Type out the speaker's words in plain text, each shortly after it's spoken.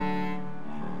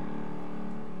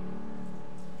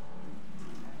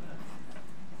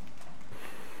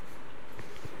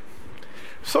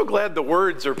So glad the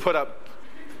words are put up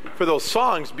for those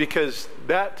songs, because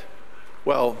the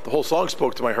whole song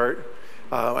spoke to my heart.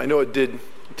 I know it did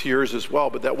to yours as well,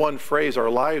 but that one phrase, our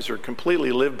lives are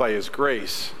completely lived by His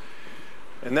grace.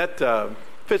 And that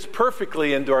fits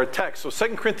perfectly into our text. So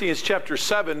 2 Corinthians chapter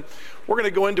 7, we're going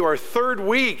to go into our third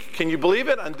week, can you believe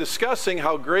it, on discussing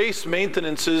how grace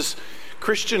maintenances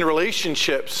Christian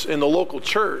relationships in the local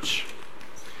church.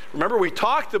 Remember, we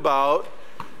talked about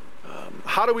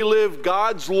how do we live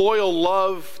God's loyal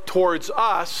love towards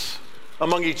us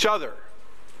among each other.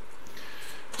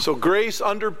 So grace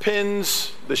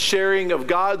underpins the sharing of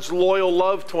God's loyal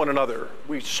love to one another.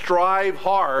 We strive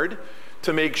hard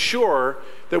to make sure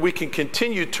that we can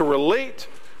continue to relate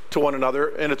to one another,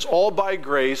 and it's all by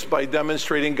grace, by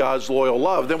demonstrating God's loyal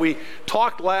love. Then we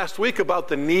talked last week about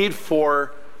the need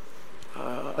for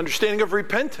understanding of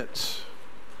repentance,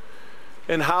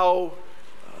 and how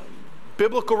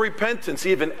biblical repentance,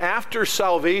 even after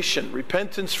salvation,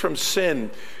 repentance from sin,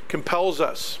 compels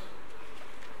us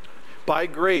by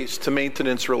grace to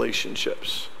maintenance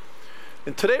relationships.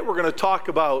 And today we're going to talk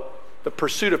about the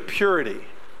pursuit of purity,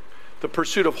 the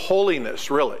pursuit of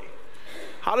holiness, really.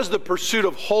 How does the pursuit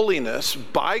of holiness,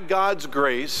 by God's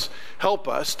grace, help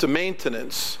us to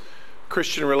maintenance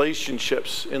Christian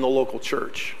relationships in the local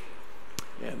church?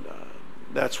 And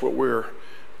that's what we're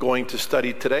going to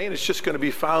study today, and it's just going to be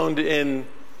found in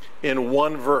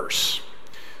one verse.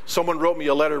 Someone wrote me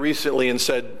a letter recently and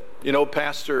said,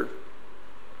 Pastor,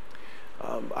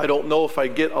 I don't know if I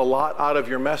get a lot out of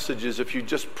your messages if you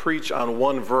just preach on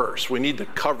one verse. We need to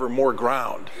cover more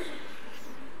ground.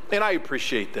 And I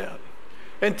appreciate that.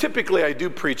 And typically I do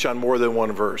preach on more than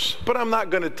one verse, but I'm not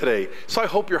going to today. So I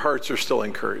hope your hearts are still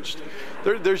encouraged.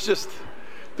 There's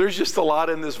just a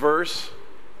lot in this verse,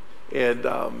 and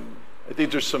I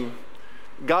think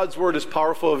God's word is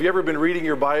powerful. Have you ever been reading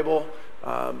your Bible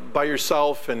by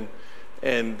yourself and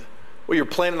you're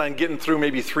planning on getting through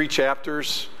maybe 3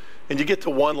 chapters, and you get to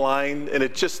one line and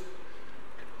it just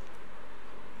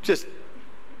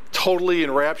totally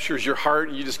enraptures your heart,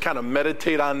 and you just kind of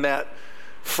meditate on that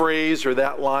phrase or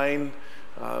that line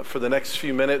for the next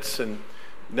few minutes and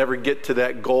never get to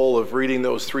that goal of reading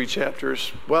those 3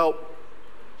 chapters? Well,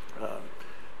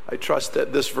 I trust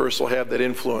that this verse will have that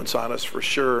influence on us for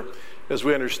sure, as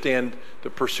we understand the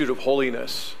pursuit of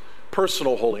holiness,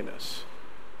 personal holiness,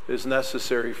 is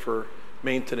necessary for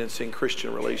maintaining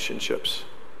Christian relationships.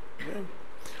 Okay.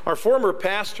 Our former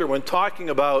pastor, when talking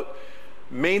about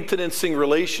maintaining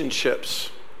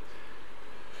relationships,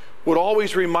 would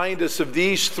always remind us of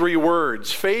these 3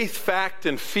 words: faith, fact,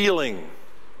 and feeling.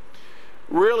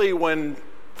 Really, when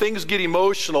things get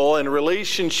emotional and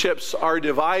relationships are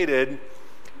divided,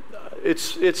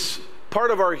 it's part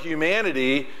of our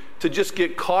humanity to just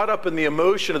get caught up in the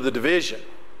emotion of the division.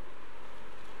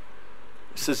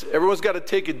 It says everyone's got to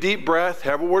take a deep breath,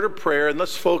 have a word of prayer, and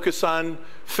let's focus on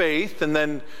faith, and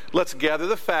then let's gather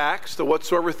the facts, to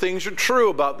whatsoever things are true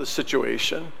about the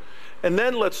situation, and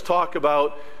then let's talk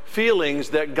about feelings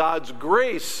that God's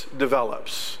grace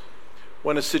develops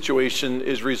when a situation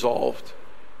is resolved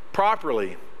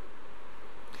properly.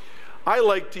 I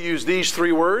like to use these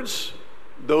 3 words.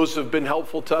 Those have been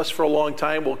helpful to us for a long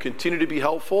time, will continue to be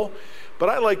helpful. But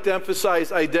I like to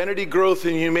emphasize identity, growth,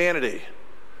 and humanity.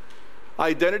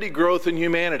 Identity, growth, and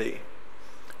humanity.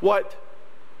 What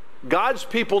God's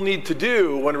people need to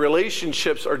do when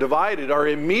relationships are divided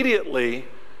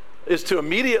is to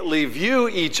immediately view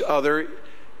each other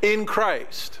in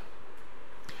Christ.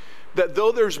 That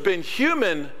though there's been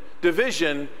human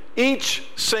division, each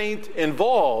saint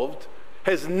involved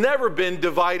has never been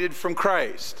divided from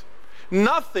Christ.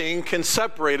 Nothing can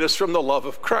separate us from the love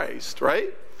of Christ,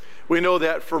 right? We know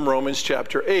that from Romans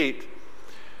chapter 8.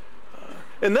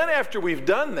 And then after we've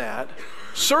done that,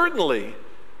 certainly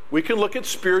we can look at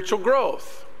spiritual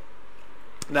growth.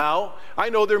 Now, I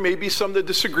know there may be some that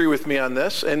disagree with me on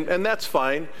this, and that's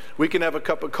fine. We can have a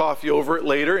cup of coffee over it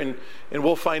later, and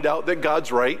we'll find out that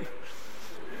God's right.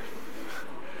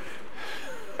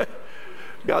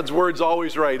 God's word's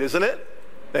always right, isn't it?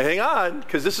 Now, hang on,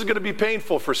 because this is going to be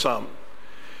painful for some.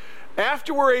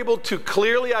 After we're able to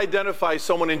clearly identify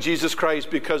someone in Jesus Christ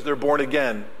because they're born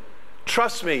again,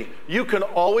 trust me, you can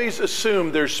always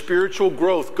assume there's spiritual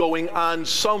growth going on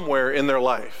somewhere in their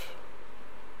life.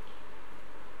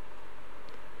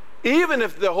 Even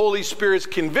if the Holy Spirit's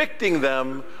convicting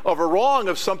them of a wrong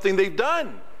of something they've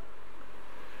done.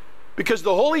 Because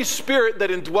the Holy Spirit that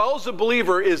indwells a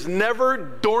believer is never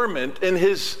dormant in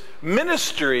his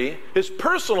ministry, his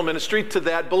personal ministry to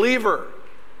that believer.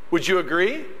 Would you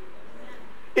agree?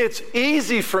 It's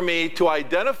easy for me to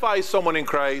identify someone in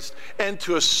Christ and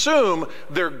to assume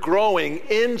they're growing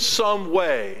in some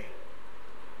way.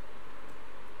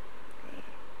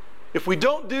 If we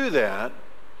don't do that,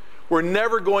 we're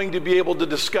never going to be able to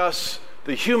discuss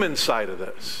the human side of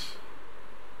this.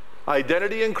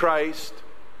 Identity in Christ,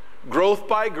 growth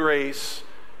by grace,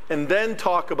 and then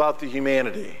talk about the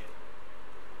humanity.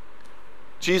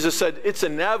 Jesus said it's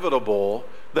inevitable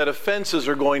that offenses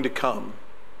are going to come.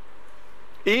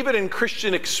 Even in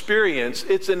Christian experience,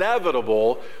 it's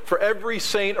inevitable for every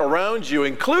saint around you,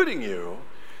 including you,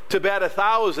 to bat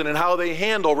 1,000 in how they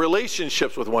handle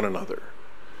relationships with one another.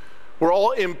 We're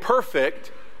all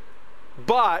imperfect,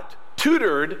 but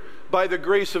tutored by the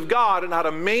grace of God in how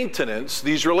to maintenance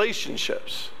these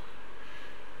relationships.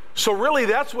 So really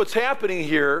that's what's happening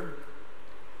here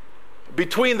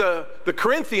between the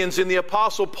Corinthians and the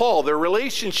Apostle Paul. Their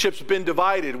relationship's been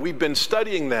divided. We've been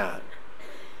studying that.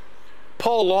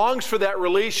 Paul longs for that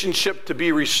relationship to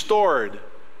be restored.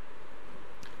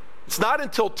 It's not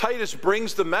until Titus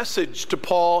brings the message to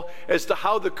Paul as to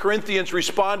how the Corinthians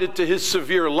responded to his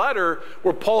severe letter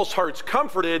where Paul's heart's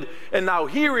comforted, and now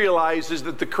he realizes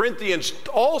that the Corinthians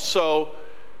also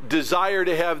desire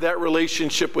to have that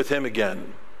relationship with him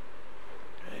again.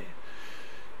 Okay.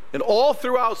 And all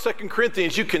throughout 2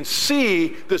 Corinthians, you can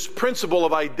see this principle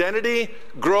of identity,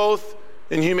 growth,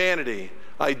 and humanity.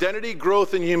 Identity,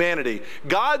 growth, and humanity.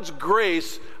 God's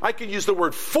grace, I could use the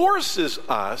word, forces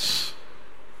us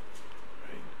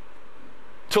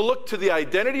to look to the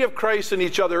identity of Christ in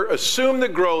each other, assume the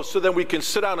growth, so then we can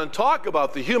sit down and talk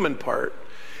about the human part.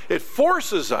 It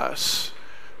forces us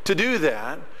to do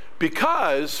that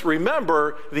because,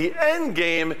 remember, the end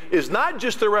game is not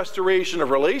just the restoration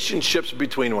of relationships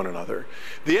between one another.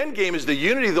 The end game is the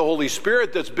unity of the Holy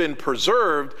Spirit that's been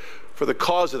preserved for the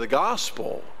cause of the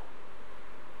gospel.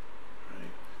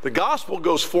 The gospel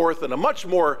goes forth in a much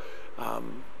more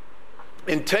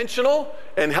intentional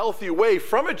and healthy way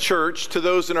from a church to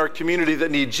those in our community that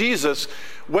need Jesus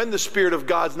when the Spirit of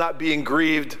God's not being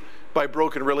grieved by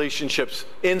broken relationships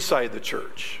inside the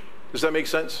church. Does that make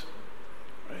sense?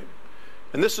 Right.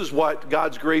 And this is what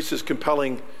God's grace is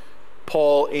compelling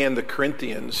Paul and the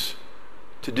Corinthians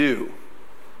to do.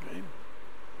 Right.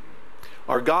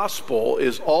 Our gospel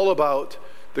is all about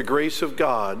the grace of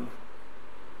God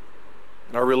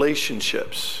and our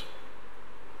relationships.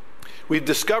 We've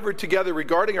discovered together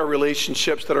regarding our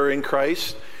relationships that are in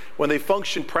Christ, when they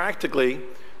function practically,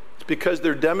 it's because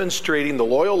they're demonstrating the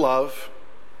loyal love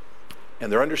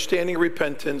and they're understanding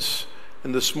repentance.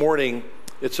 And this morning,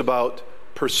 it's about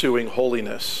pursuing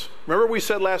holiness. Remember we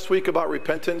said last week about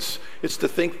repentance? It's to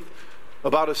think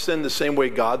about a sin the same way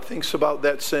God thinks about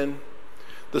that sin.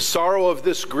 The sorrow of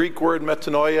this Greek word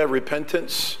metanoia,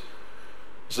 repentance,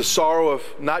 is the sorrow of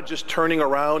not just turning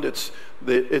around. It's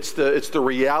the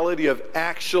reality of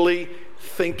actually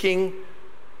thinking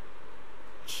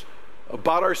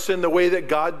about our sin the way that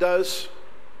God does.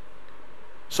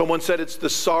 Someone said it's the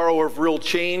sorrow of real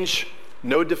change,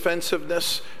 no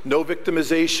defensiveness, no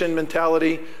victimization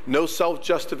mentality, no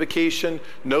self-justification,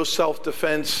 no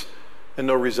self-defense, and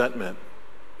no resentment.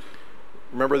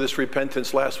 Remember this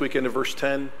repentance last week in verse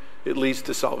 10? It leads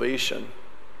to salvation.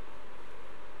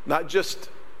 Not just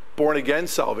born-again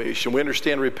salvation. We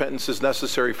understand repentance is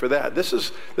necessary for that. This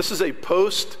is a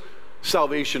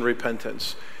post-salvation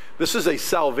repentance. This is a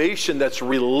salvation that's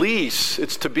release.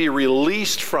 It's to be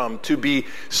released from, to be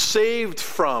saved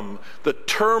from the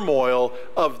turmoil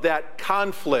of that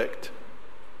conflict.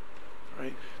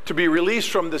 Right? To be released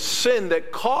from the sin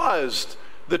that caused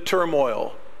the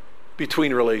turmoil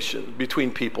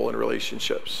between people and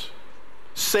relationships.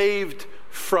 Saved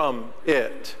from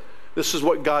it. This is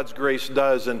what God's grace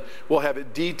does, and we'll have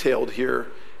it detailed here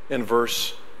in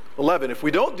verse 11. If we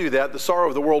don't do that, the sorrow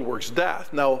of the world works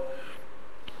death. Now,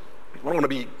 I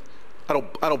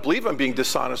don't believe I'm being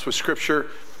dishonest with Scripture.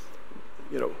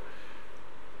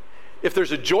 If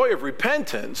there's a joy of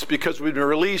repentance because we've been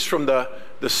released from the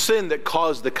sin that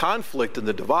caused the conflict and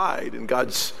the divide, and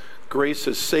God's grace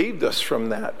has saved us from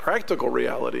that practical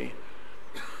reality,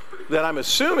 then I'm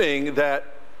assuming that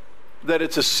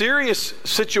it's a serious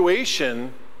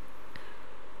situation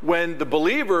when the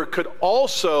believer could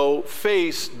also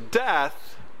face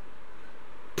death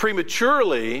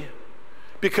prematurely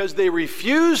because they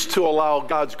refuse to allow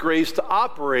God's grace to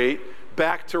operate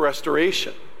back to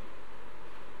restoration.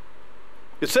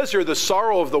 It says here, the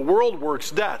sorrow of the world works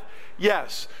death.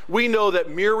 Yes, we know that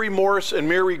mere remorse and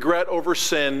mere regret over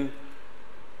sin,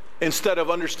 instead of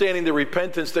understanding the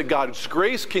repentance that God's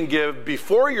grace can give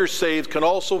before you're saved, can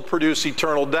also produce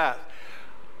eternal death.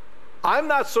 I'm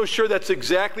not so sure that's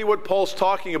exactly what Paul's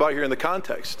talking about here in the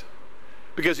context.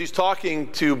 because he's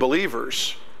talking to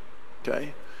believers.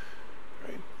 Okay?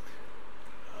 Right.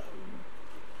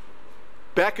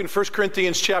 Back in 1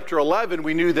 Corinthians chapter 11,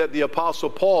 we knew that the Apostle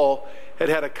Paul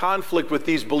had a conflict with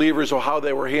these believers of how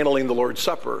they were handling the Lord's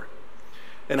Supper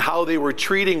and how they were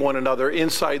treating one another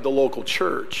inside the local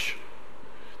church.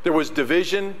 There was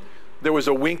division. There was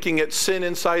a winking at sin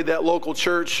inside that local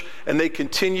church, and they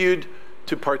continued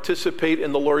to participate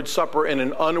in the Lord's Supper in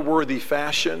an unworthy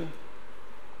fashion.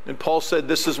 And Paul said,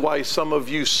 this is why some of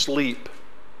you sleep.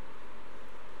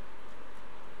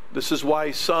 This is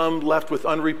why some left with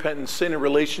unrepentant sin in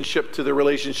relationship to their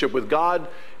relationship with God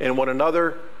and one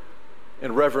another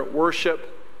in reverent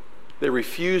worship. They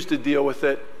refused to deal with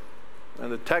it.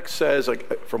 And the text says,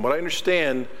 from what I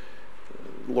understand,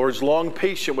 the Lord's long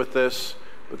patient with this,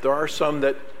 but there are some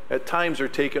that at times are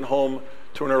taken home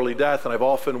to an early death, and I've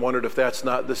often wondered if that's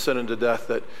not the sin unto death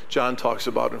that John talks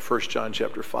about in 1 John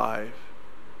chapter 5.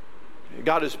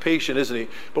 God is patient, isn't he?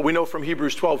 But we know from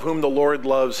Hebrews 12, whom the Lord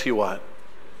loves, he what?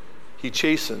 He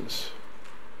chastens.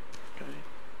 Okay?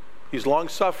 He's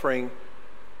long-suffering,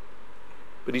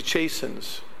 but he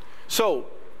chastens. So,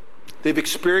 they've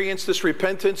experienced this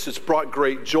repentance. It's brought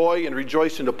great joy and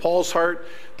rejoicing to Paul's heart,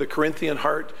 the Corinthian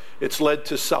heart. It's led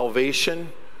to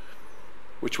salvation,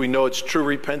 which we know it's true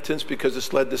repentance because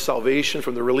it's led to salvation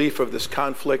from the relief of this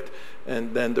conflict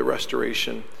and then the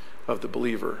restoration of the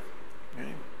believer.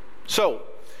 Okay? So,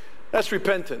 that's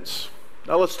repentance.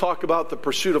 Now let's talk about the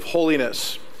pursuit of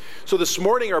holiness. So this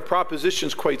morning our proposition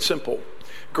is quite simple.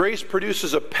 Grace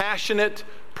produces a passionate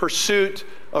pursuit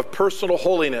of personal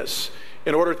holiness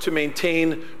in order to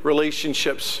maintain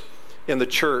relationships in the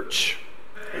church.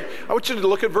 I want you to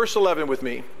look at verse 11 with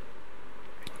me.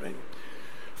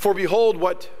 For behold,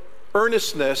 what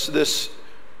earnestness this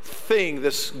thing,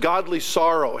 this godly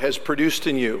sorrow has produced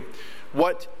in you.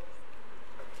 What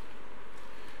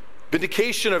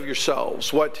vindication of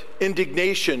yourselves, what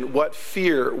indignation, what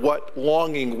fear, what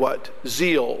longing, what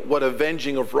zeal, what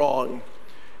avenging of wrong.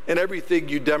 In everything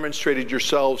you demonstrated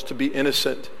yourselves to be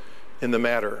innocent in the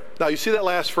matter. Now you see that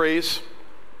last phrase?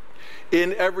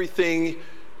 In everything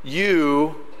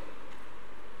you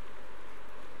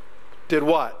did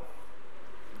what?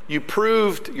 You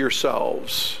proved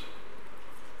yourselves,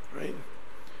 right,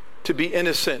 to be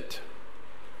innocent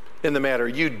in the matter.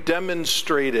 You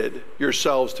demonstrated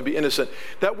yourselves to be innocent.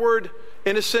 That word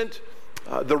innocent,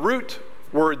 the root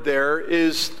word there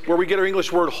is where we get our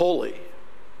English word holy.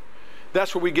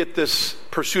 That's where we get this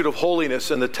pursuit of holiness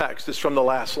in the text. It's from the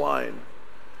last line.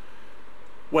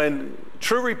 When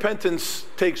true repentance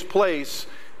takes place,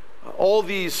 all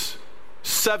these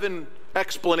 7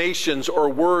 explanations or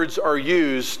words are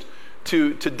used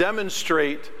to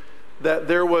demonstrate that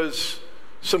there was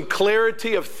some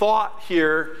clarity of thought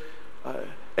here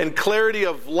and clarity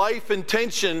of life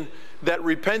intention that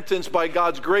repentance by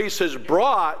God's grace has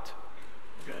brought,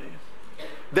 okay,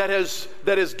 that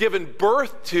has given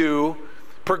birth to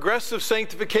progressive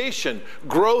sanctification,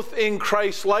 growth in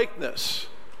Christ likeness.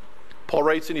 Paul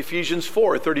writes in Ephesians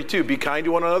 4:32, be kind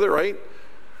to one another, right?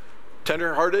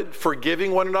 Tender-hearted,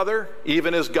 forgiving one another,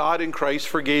 even as God in Christ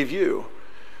forgave you.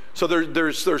 So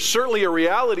there's certainly a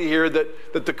reality here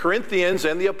that the Corinthians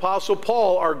and the Apostle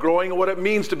Paul are growing in what it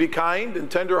means to be kind and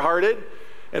tender-hearted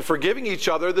and forgiving each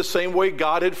other the same way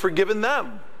God had forgiven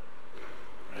them.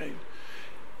 Right?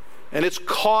 And it's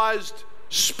caused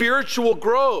spiritual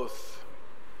growth,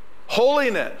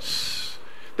 holiness.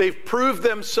 They've proved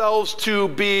themselves to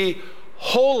be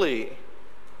holy.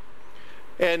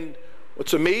 And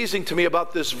what's amazing to me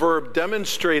about this verb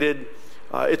demonstrated,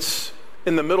 it's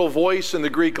in the middle voice in the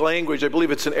Greek language. I believe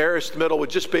it's an aorist middle,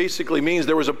 which just basically means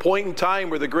there was a point in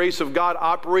time where the grace of God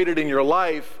operated in your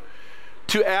life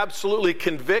to absolutely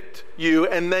convict you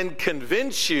and then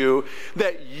convince you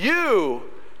that you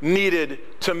needed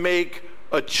to make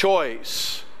a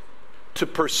choice to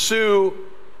pursue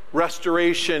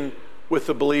restoration with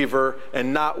the believer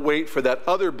and not wait for that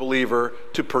other believer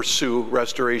to pursue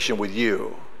restoration with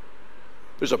you.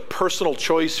 There's a personal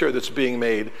choice here that's being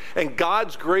made. And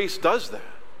God's grace does that.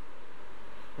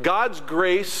 God's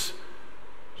grace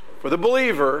for the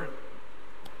believer,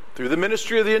 through the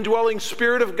ministry of the indwelling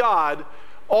Spirit of God,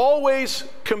 always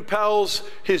compels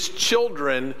his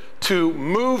children to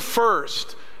move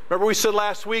first. Remember we said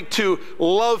last week to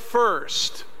love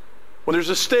first. When there's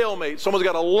a stalemate, someone's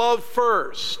got to love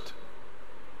first.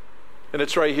 And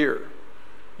it's right here.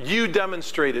 You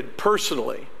demonstrated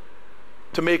personally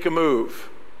to make a move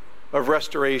of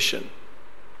restoration.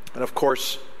 And of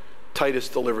course, Titus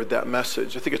delivered that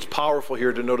message. I think it's powerful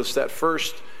here to notice that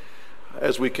first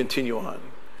as we continue on.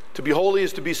 To be holy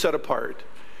is to be set apart.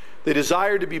 They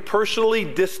desired to be personally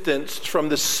distanced from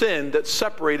the sin that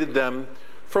separated them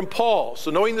from Paul.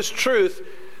 So knowing this truth,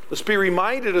 let's be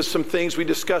reminded of some things we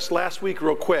discussed last week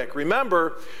real quick.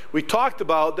 Remember, we talked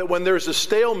about that when there's a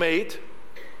stalemate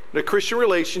in a Christian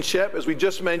relationship, as we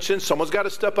just mentioned, someone's got to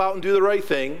step out and do the right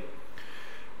thing.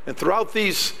 And throughout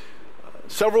these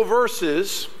several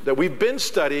verses that we've been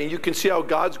studying, you can see how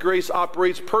God's grace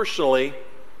operates personally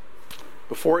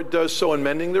before it does so in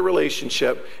mending the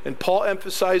relationship. And Paul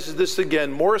emphasizes this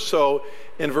again more so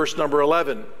in verse number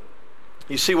 11.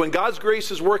 You see, when God's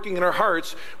grace is working in our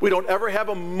hearts, we don't ever have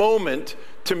a moment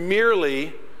to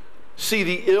merely see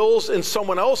the ills in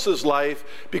someone else's life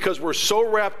because we're so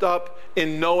wrapped up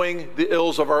in knowing the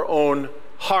ills of our own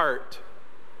heart.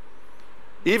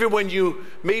 Even when you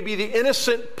may be the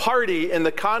innocent party in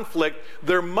the conflict,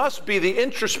 there must be the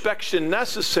introspection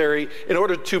necessary in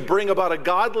order to bring about a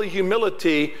godly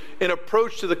humility in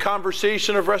approach to the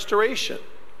conversation of restoration.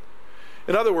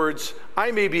 In other words,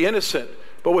 I may be innocent,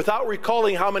 but without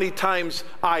recalling how many times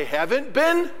I haven't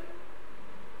been,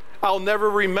 I'll never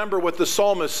remember what the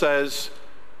psalmist says,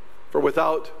 for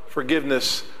without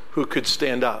forgiveness, who could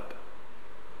stand up?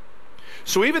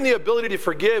 So even the ability to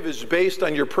forgive is based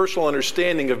on your personal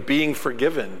understanding of being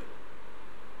forgiven.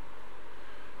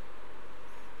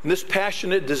 And this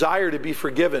passionate desire to be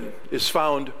forgiven is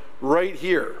found right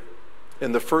here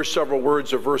in the first several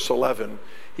words of verse 11.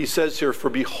 He says here,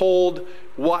 for behold,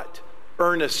 what?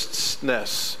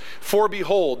 Earnestness. For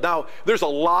behold. Now, there's a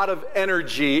lot of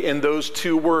energy in those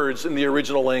two words in the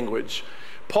original language.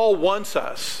 Paul wants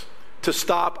us to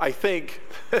stop, I think,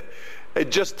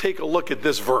 and just take a look at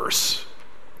this verse.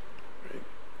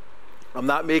 I'm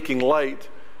not making light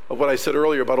of what I said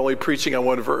earlier about only preaching on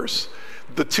one verse.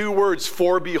 The two words,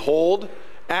 for behold,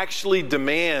 actually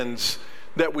demands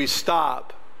that we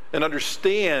stop and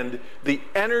understand the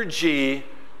energy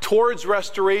towards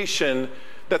restoration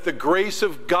that the grace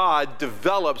of God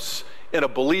develops in a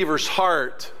believer's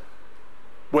heart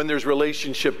when there's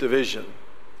relationship division.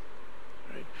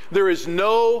 Right? There is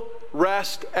no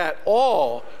rest at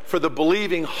all for the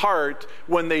believing heart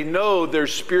when they know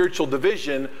there's spiritual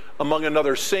division among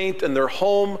another saint in their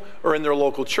home or in their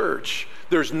local church.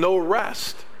 There's no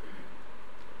rest.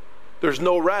 There's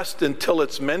no rest until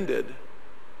it's mended.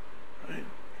 Right?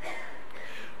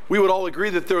 We would all agree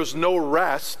that there's no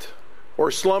rest or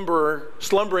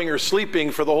slumbering or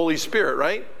sleeping for the Holy Spirit,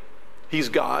 right? He's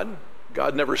God.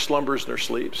 God never slumbers nor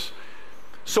sleeps.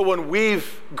 So when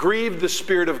we've grieved the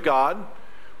Spirit of God,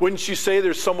 wouldn't you say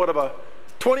there's somewhat of a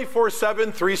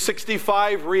 24/7,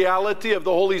 365 reality of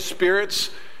the Holy Spirit's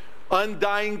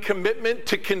undying commitment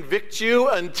to convict you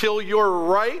until you're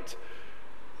right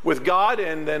with God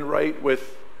and then right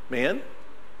with man?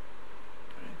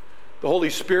 The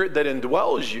Holy Spirit that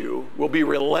indwells you will be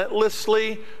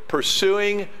relentlessly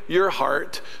pursuing your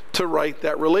heart to right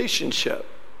that relationship.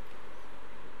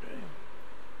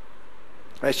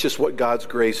 That's just what God's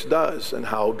grace does and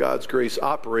how God's grace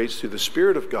operates through the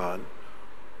Spirit of God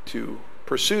to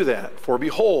pursue that. For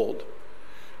behold,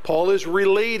 Paul is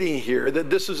relating here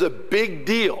that this is a big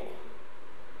deal.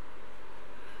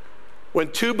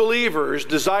 When two believers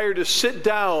desire to sit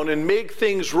down and make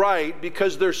things right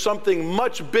because there's something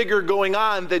much bigger going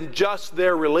on than just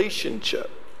their relationship.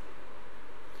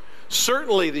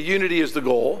 Certainly the unity is the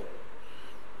goal.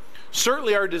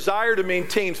 Certainly our desire to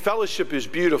maintain fellowship is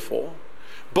beautiful.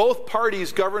 Both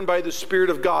parties governed by the Spirit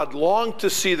of God long to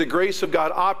see the grace of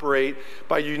God operate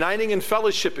by uniting in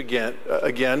fellowship again.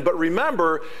 But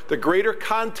remember, the greater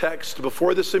context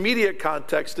before this immediate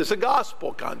context is a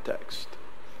gospel context.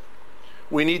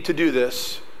 We need to do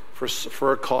this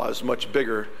for a cause much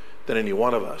bigger than any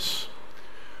one of us.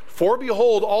 For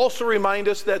behold, also remind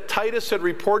us that Titus had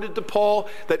reported to Paul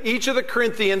that each of the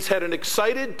Corinthians had an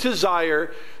excited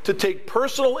desire to take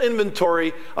personal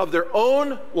inventory of their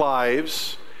own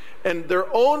lives and their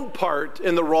own part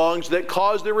in the wrongs that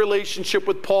caused their relationship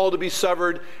with Paul to be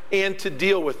severed and to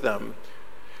deal with them.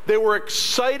 They were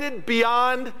excited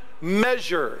beyond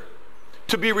measure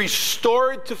to be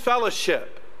restored to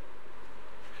fellowship.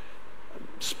 I'm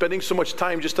spending so much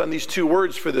time just on these two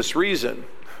words for this reason,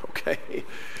 okay?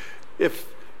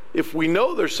 If we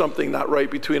know there's something not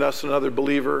right between us and another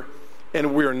believer,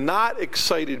 and we're not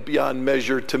excited beyond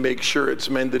measure to make sure it's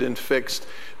mended and fixed,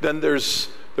 then there's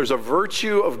a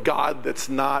virtue of God that's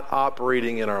not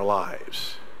operating in our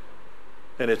lives.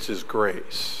 And it's His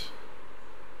grace.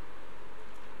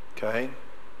 Okay?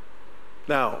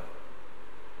 Now,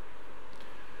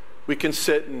 we can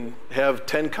sit and have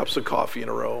 10 cups of coffee in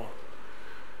a row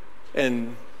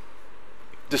and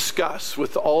discuss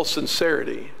with all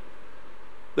sincerity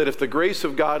that if the grace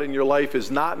of God in your life is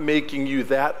not making you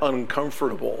that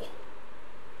uncomfortable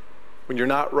when you're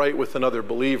not right with another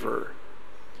believer,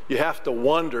 you have to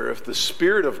wonder if the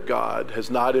Spirit of God has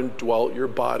not indwelt your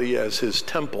body as his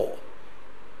temple.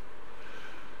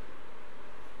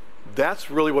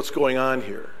 That's really what's going on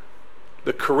here.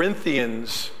 The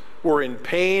Corinthians were in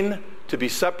pain to be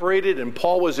separated, and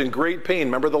Paul was in great pain.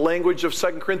 Remember the language of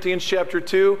 2 Corinthians chapter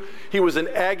 2? He was in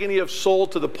agony of soul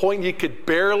to the point he could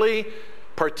barely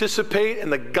participate in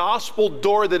the gospel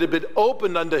door that had been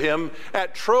opened unto him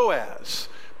at Troas.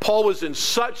 Paul was in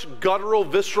such guttural,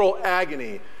 visceral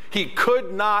agony. He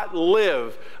could not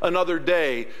live another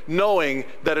day knowing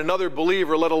that another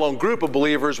believer, let alone group of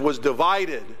believers, was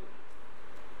divided.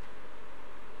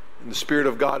 And the Spirit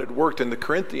of God had worked in the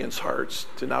Corinthians' hearts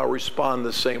to now respond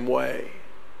the same way.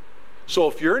 So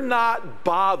if you're not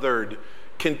bothered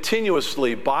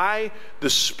continuously by the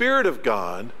Spirit of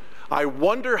God, I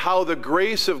wonder how the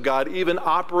grace of God even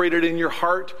operated in your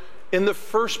heart in the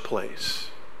first place.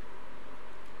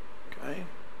 Okay?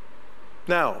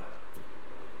 Now,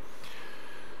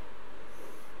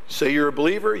 say you're a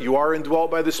believer, you are indwelt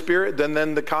by the Spirit,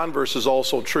 then the converse is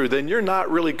also true. Then you're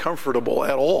not really comfortable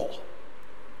at all.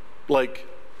 Like,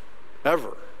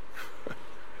 ever.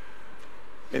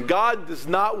 And God does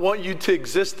not want you to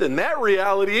exist in that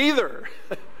reality either.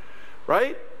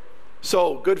 Right?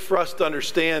 So, good for us to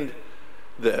understand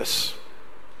this.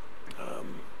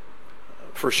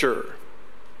 For sure.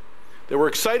 They were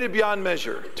excited beyond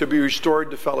measure to be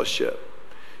restored to fellowship.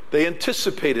 They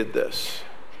anticipated this.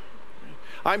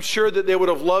 I'm sure that they would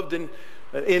have loved an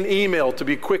email to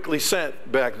be quickly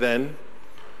sent back then.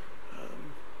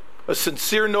 A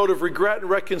sincere note of regret and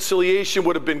reconciliation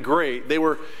would have been great. They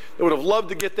would have loved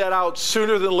to get that out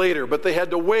sooner than later, but they had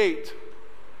to wait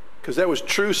because that was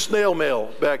true snail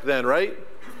mail back then, right?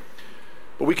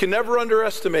 But we can never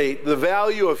underestimate the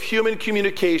value of human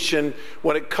communication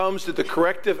when it comes to the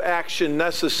corrective action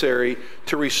necessary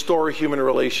to restore human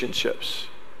relationships.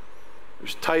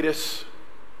 There's Titus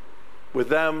with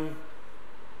them,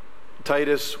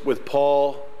 Titus with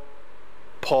Paul,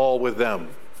 Paul with them.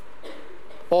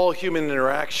 All human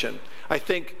interaction. I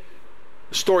think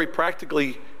the story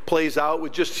practically plays out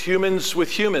with just humans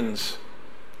with humans,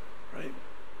 right?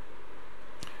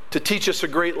 To teach us a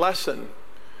great lesson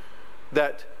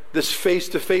that this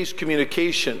face-to-face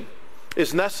communication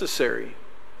is necessary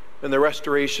in the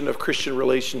restoration of Christian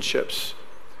relationships,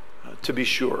 to be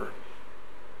sure.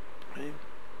 Right?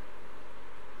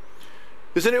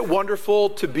 Isn't it wonderful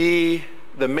to be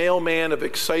the mailman of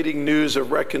exciting news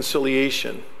of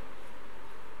reconciliation?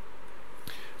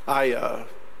 I've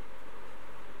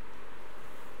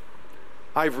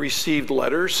received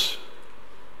letters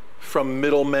from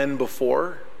middlemen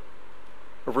before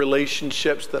of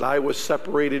relationships that I was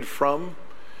separated from.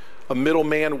 A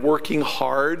middleman working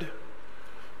hard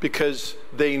because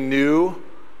they knew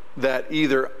that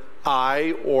either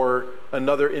I or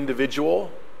another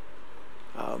individual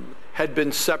had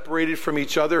been separated from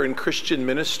each other in Christian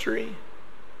ministry,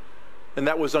 and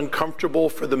that was uncomfortable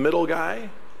for the middle guy.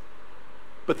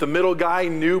 But the middle guy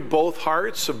knew both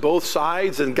hearts of both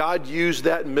sides, and God used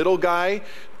that middle guy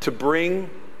to bring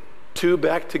two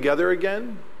back together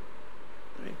again.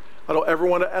 I don't ever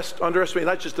want to underestimate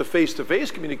not just the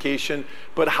face-to-face communication,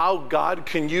 but how God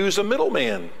can use a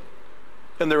middleman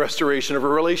in the restoration of a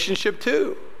relationship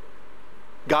too.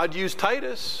 God used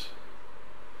Titus.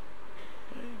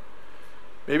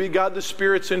 Maybe God the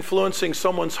Spirit's influencing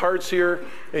someone's hearts here,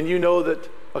 and you know that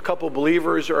a couple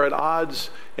believers are at odds,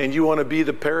 and you want to be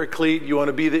the paraclete, you want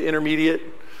to be the intermediate,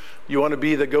 you want to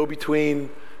be the go-between,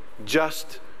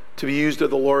 just to be used of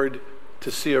the Lord to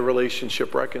see a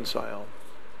relationship reconcile.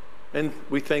 And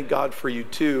we thank God for you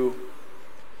too,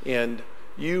 and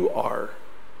you are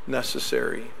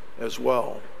necessary as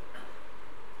well.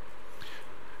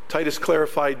 Titus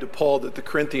clarified to Paul that the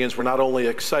Corinthians were not only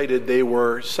excited, they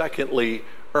were, secondly,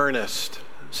 earnest.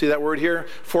 See that word here?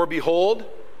 For behold,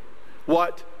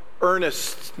 what?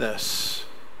 Earnestness.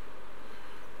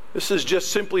 This is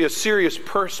just simply a serious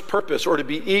purpose, or to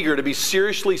be eager, to be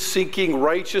seriously seeking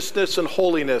righteousness and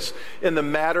holiness in the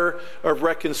matter of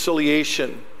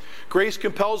reconciliation. Grace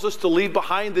compels us to leave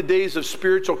behind the days of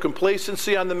spiritual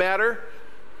complacency on the matter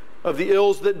of the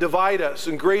ills that divide us.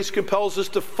 And grace compels us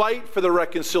to fight for the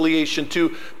reconciliation,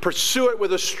 to pursue it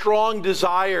with a strong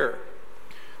desire.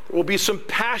 There will be some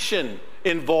passion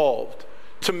involved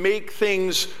to make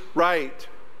things right.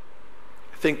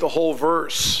 I think the whole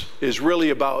verse is really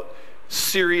about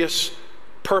serious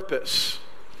purpose.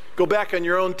 Go back on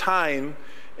your own time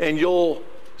and you'll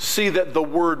see that the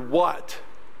word what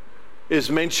is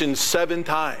mentioned 7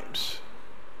 times.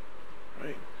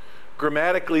 Right?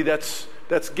 Grammatically, that's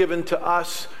given to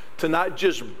us to not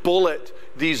just bullet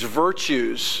these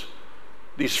virtues,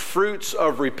 these fruits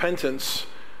of repentance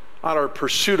on our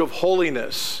pursuit of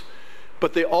holiness,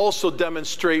 but they also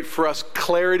demonstrate for us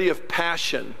clarity of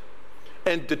passion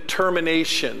and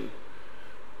determination.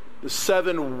 The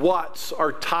 7 whats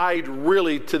are tied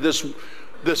really to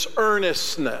this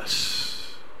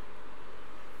earnestness,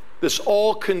 this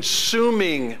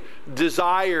all-consuming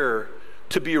desire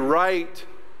to be right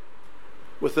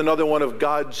with another one of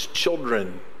God's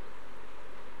children.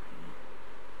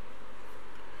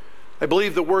 I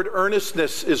believe the word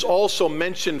earnestness is also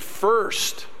mentioned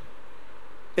first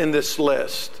in this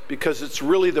list because it's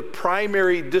really the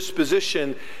primary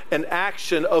disposition and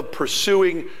action of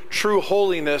pursuing true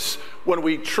holiness when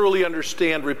we truly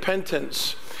understand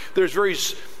repentance. There's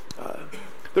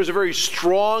a very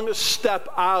strong step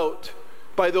out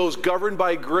by those governed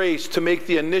by grace to make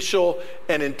the initial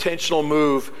and intentional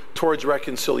move towards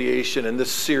reconciliation, and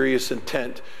this serious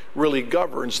intent really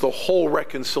governs the whole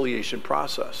reconciliation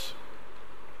process.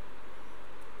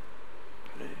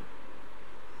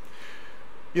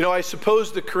 You know, I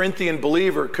suppose the Corinthian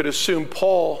believer could assume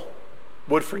Paul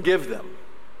would forgive them.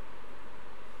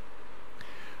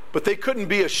 But they couldn't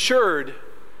be assured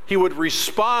he would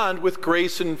respond with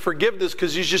grace and forgiveness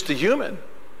because he's just a human.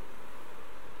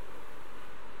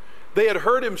 They had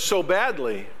hurt him so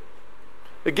badly.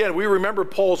 Again, we remember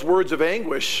Paul's words of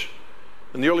anguish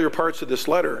in the earlier parts of this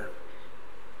letter.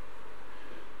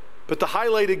 But to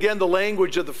highlight again the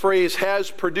language of the phrase has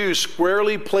produced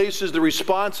squarely places the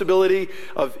responsibility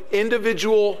of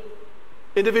individuals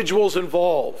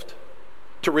involved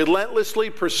to relentlessly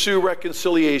pursue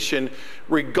reconciliation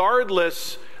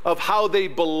regardless of how they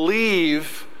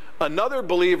believe another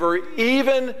believer,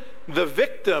 even the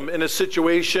victim in a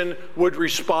situation, would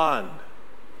respond.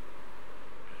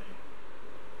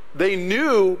 They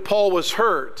knew Paul was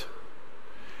hurt.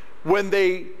 When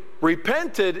they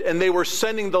repented and they were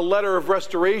sending the letter of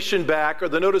restoration back, or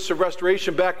the notice of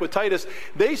restoration back with Titus,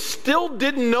 they still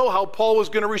didn't know how Paul was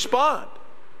going to respond.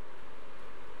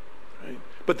 Right?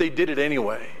 But they did it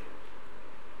anyway.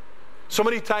 So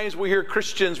many times we hear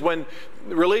Christians, when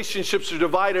relationships are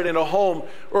divided in a home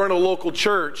or in a local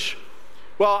church,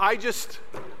 well,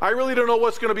 I really don't know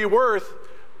what's going to be worth.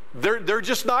 They're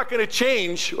just not going to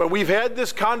change. We've had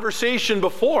this conversation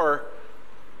before.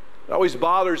 It always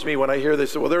bothers me when I hear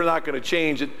this. Well, they're not going to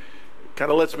change. It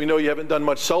kind of lets me know you haven't done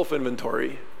much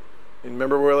self-inventory. And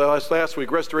remember where last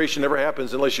week, restoration never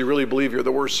happens unless you really believe you're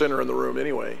the worst sinner in the room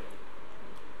anyway.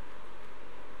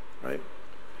 Right?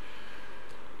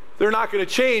 They're not going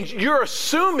to change. You're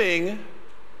assuming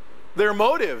their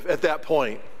motive at that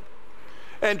point.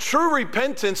 And true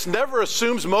repentance never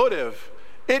assumes motive.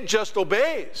 It just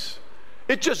obeys.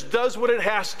 It just does what it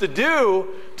has to do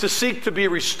to seek to be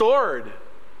restored.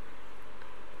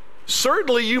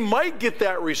 Certainly you might get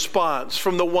that response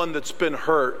from the one that's been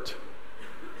hurt.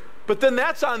 But then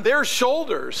that's on their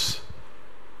shoulders.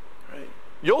 Right?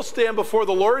 You'll stand before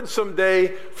the Lord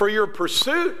someday for your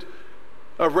pursuit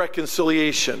of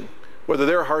reconciliation, whether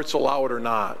their hearts allow it or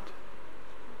not.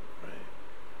 Right?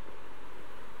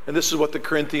 And this is what the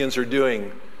Corinthians are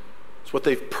doing. It's what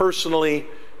they've personally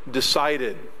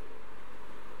decided.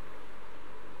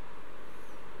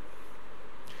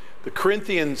 The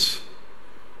Corinthians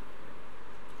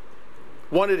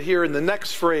wanted here in the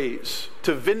next phrase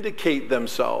to vindicate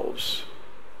themselves.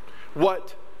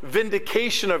 What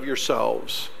vindication of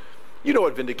yourselves? You know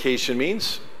what vindication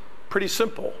means. Pretty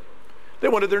simple. They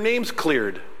wanted their names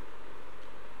cleared.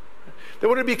 They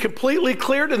wanted to be completely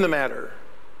cleared in the matter.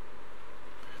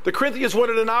 The Corinthians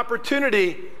wanted an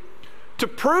opportunity to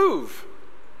prove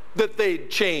that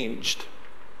they'd changed.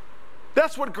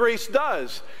 That's what grace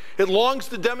does. It longs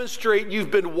to demonstrate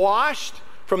you've been washed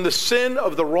from the sin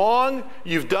of the wrong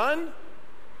you've done,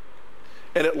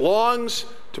 and it longs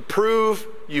to prove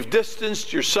you've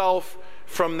distanced yourself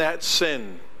from that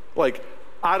sin. Like,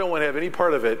 I don't want to have any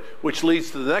part of it, which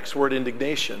leads to the next word,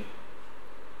 indignation.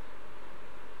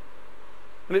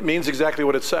 And it means exactly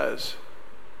what it says.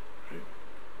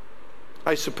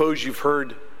 I suppose you've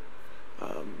heard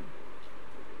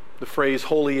the phrase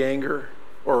holy anger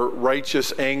or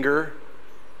righteous anger.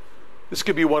 This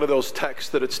could be one of those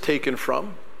texts that it's taken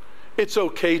from. It's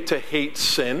okay to hate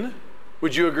sin.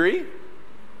 Would you agree?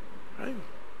 Right?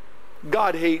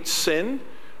 God hates sin.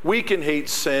 We can hate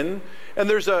sin. And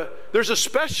there's a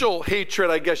special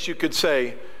hatred, I guess you could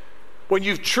say, when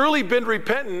you've truly been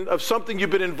repentant of something you've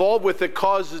been involved with that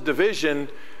causes division,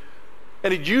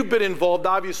 and you've been involved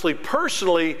obviously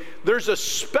personally, there's a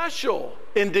special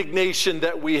indignation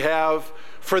that we have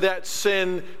for that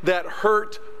sin that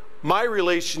hurt my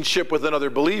relationship with another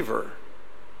believer.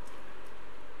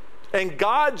 And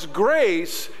God's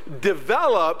grace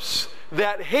develops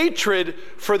that hatred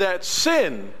for that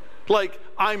sin. Like,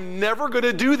 I'm never going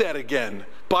to do that again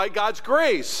by God's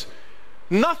grace.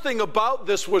 Nothing about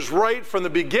this was right from the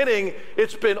beginning.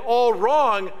 It's been all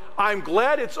wrong. I'm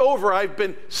glad it's over. I've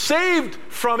been saved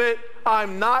from it.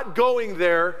 I'm not going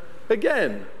there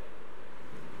again.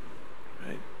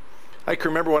 Right? I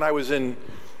can remember when I was in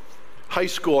high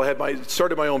school, I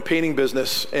started my own painting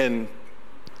business and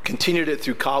continued it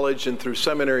through college and through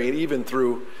seminary, and even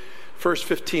through first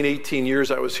 15, 18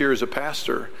 years I was here as a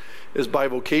pastor, as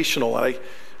bivocational.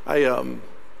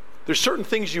 There's certain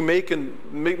things you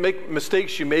make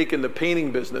mistakes you make in the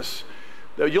painting business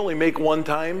that you only make one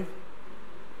time,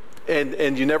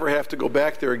 and you never have to go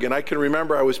back there again. I can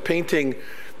remember I was painting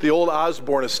the old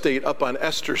Osborne estate up on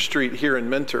Esther Street here in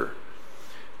Mentor.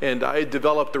 And I had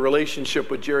developed a relationship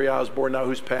with Jerry Osborne, now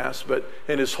who's passed,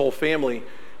 and his whole family.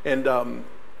 And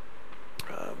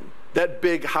that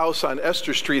big house on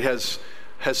Esther Street has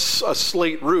a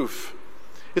slate roof.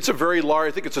 It's a very large,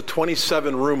 I think it's a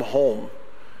 27-room home.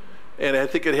 And I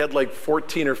think it had like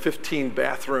 14 or 15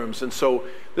 bathrooms. And so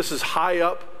this is high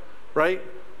up, right?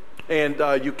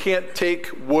 And you can't take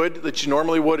wood that you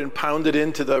normally would and pound it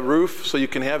into the roof so you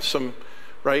can have some,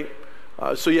 right?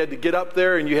 So you had to get up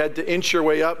there and you had to inch your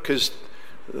way up because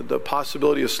the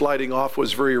possibility of sliding off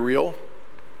was very real.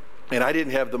 And I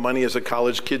didn't have the money as a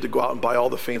college kid to go out and buy all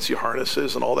the fancy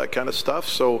harnesses and all that kind of stuff.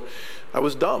 So I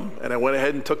was dumb. And I went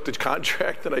ahead and took the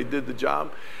contract and I did the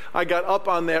job. I got up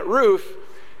on that roof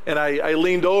and I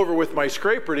leaned over with my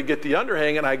scraper to get the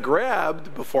underhang, and I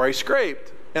grabbed, before I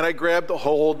scraped, and I grabbed a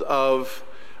hold of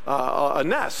a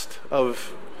nest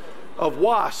of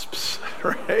wasps,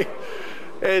 right?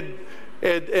 And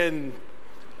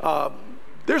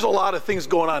there's a lot of things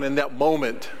going on in that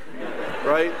moment,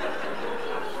 right?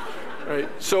 Right.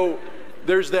 So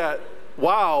there's that,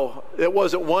 wow, it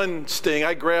wasn't one sting,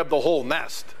 I grabbed the whole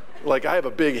nest. Like, I have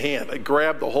a big hand, I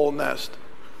grabbed the whole nest.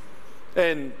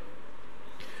 And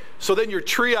so then you're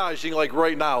triaging, like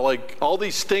right now, like all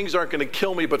these stings aren't going to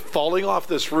kill me, but falling off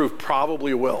this roof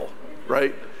probably will,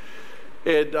 right?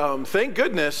 And thank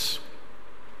goodness,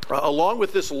 along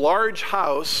with this large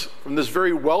house from this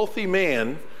very wealthy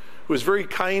man who was very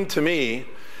kind to me,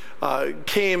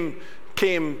 came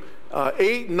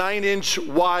 8-9-inch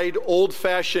wide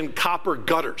old-fashioned copper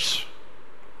gutters.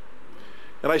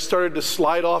 And I started to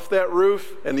slide off that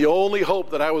roof, and the only hope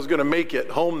that I was going to make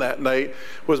it home that night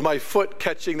was my foot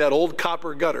catching that old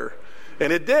copper gutter.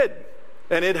 And it did,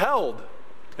 and it held,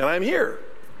 and I'm here.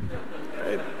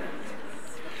 Right?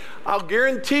 I'll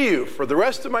guarantee you, for the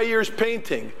rest of my years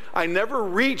painting, I never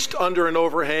reached under an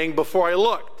overhang before I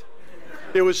looked.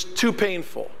 It was too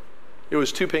painful. It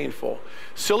was too painful.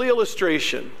 Silly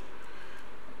illustration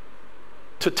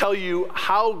to tell you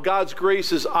how God's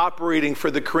grace is operating for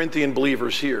the Corinthian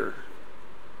believers here.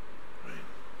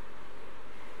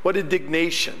 What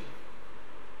indignation.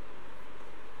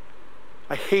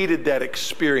 I hated that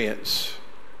experience.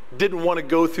 Didn't want to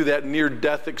go through that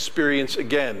near-death experience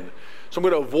again. So I'm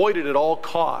going to avoid it at all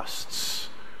costs.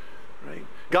 Right?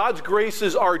 God's grace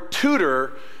is our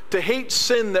tutor to hate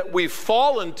sin that we've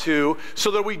fallen to so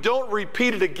that we don't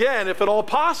repeat it again if at all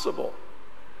possible.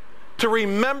 To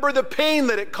remember the pain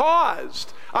that it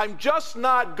caused. I'm just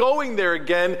not going there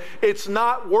again. It's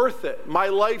not worth it. My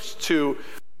life's too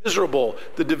miserable.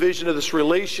 The division of this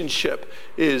relationship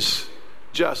is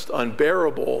just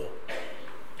unbearable. Okay.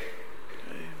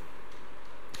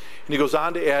 And he goes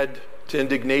on to add to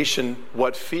indignation,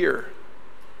 what fear?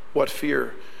 What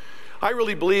fear? I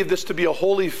really believe this to be a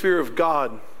holy fear of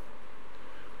God,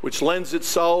 which lends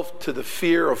itself to the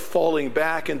fear of falling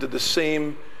back into the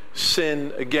same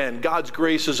sin again. God's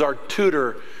grace is our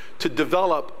tutor to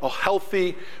develop a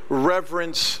healthy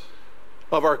reverence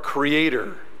of our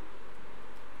Creator,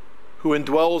 who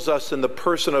indwells us in the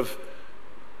person of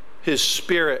His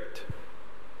Spirit.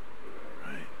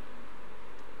 Right?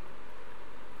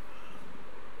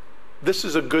 This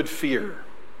is a good fear.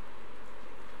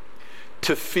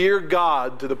 To fear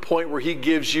God to the point where He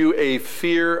gives you a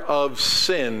fear of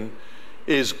sin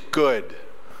is good.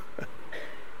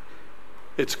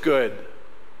 It's good.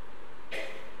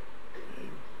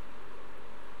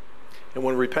 And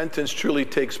when repentance truly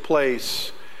takes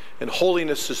place and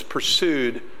holiness is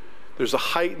pursued, there's a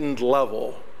heightened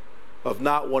level of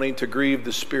not wanting to grieve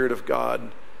the Spirit of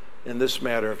God in this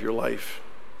matter of your life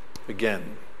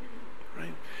again.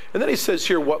 Right? And then he says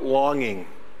here, what longing?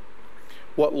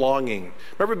 What longing?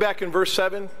 Remember back in verse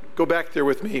 7? Go back there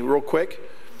with me real quick.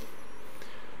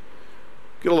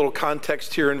 Get a little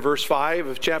context here in verse 5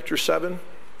 of chapter 7.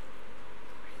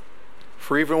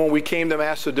 For even when we came to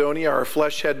Macedonia, our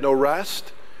flesh had no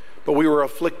rest, but we were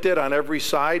afflicted on every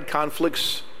side,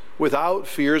 conflicts without,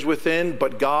 fears within.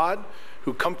 But God,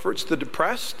 who comforts the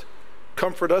depressed,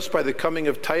 comfort us by the coming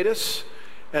of Titus,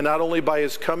 and not only by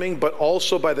his coming, but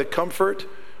also by the comfort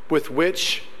with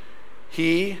which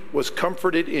he was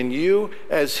comforted in you,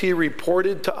 as he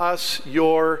reported to us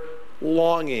your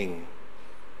longing,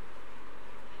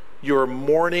 your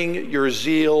mourning, your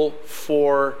zeal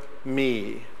for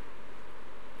me.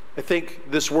 I think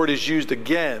this word is used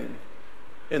again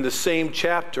in the same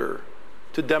chapter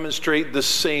to demonstrate the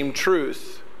same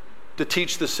truth, to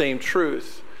teach the same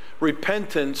truth.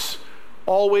 Repentance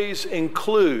always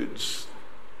includes,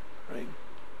 right,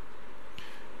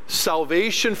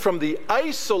 salvation from the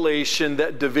isolation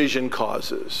that division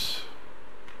causes.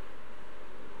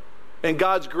 And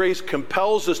God's grace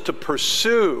compels us to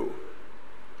pursue,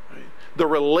 right, the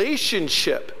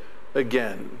relationship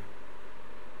again.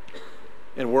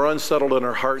 And we're unsettled in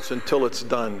our hearts until it's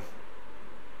done.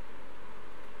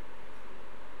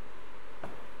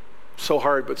 So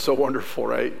hard, but so wonderful,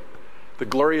 right? The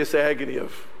glorious agony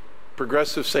of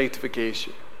progressive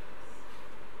sanctification,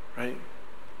 right?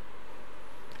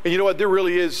 And you know what? There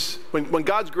really is, when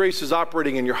God's grace is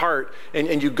operating in your heart,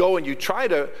 and you go and you try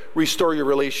to restore your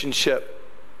relationship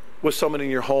with someone in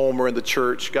your home or in the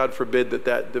church, God forbid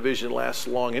that division lasts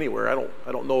long anywhere.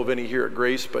 I don't know of any here at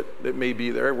Grace, but it may be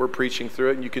there. We're preaching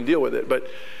through it, and you can deal with it. But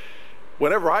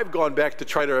whenever I've gone back to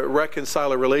try to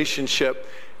reconcile a relationship,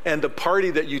 and the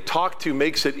party that you talk to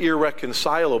makes it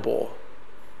irreconcilable,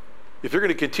 if you're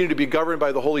going to continue to be governed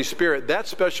by the Holy Spirit, that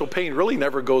special pain really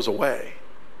never goes away.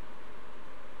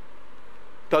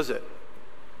 Does it?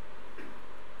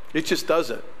 It just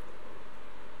doesn't.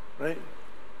 Right?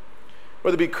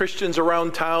 Whether it be Christians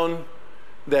around town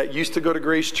that used to go to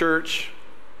Grace Church,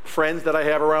 friends that I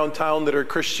have around town that are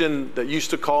Christian that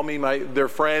used to call me their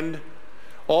friend,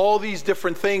 all these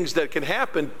different things that can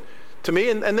happen to me,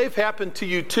 and they've happened to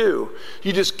you too.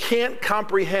 You just can't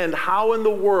comprehend how in the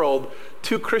world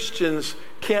two Christians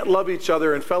can't love each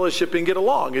other and fellowship and get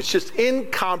along. It's just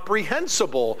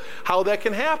incomprehensible how that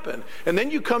can happen. And then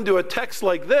you come to a text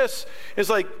like this, it's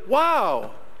like,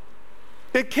 wow,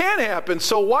 it can happen,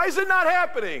 so why is it not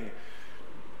happening?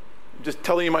 I'm just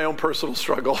telling you my own personal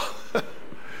struggle.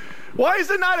 Why is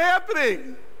it not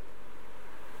happening?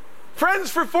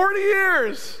 Friends for 40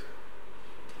 years.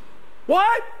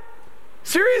 What?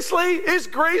 Seriously? Is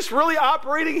grace really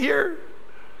operating here?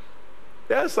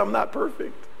 Yes, I'm not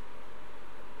perfect.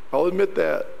 I'll admit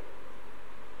that.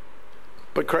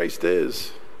 But Christ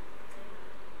is.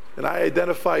 And I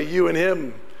identify you and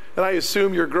him, and I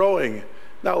assume you're growing.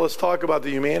 Now let's talk about the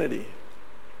humanity.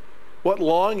 What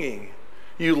longing.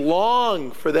 You long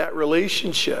for that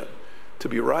relationship to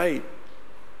be right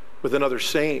with another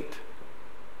saint.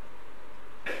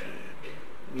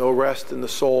 No rest in the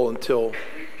soul until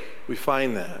we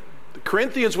find that. The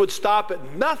Corinthians would stop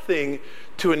at nothing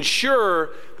to ensure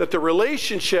that the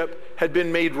relationship had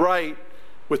been made right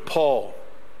with Paul.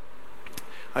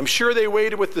 I'm sure they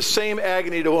waited with the same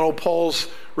agony to know Paul's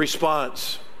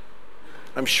response.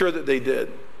 I'm sure that they did.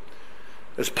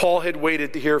 As Paul had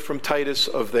waited to hear from Titus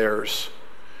of theirs.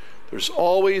 There's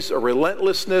always a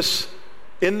relentlessness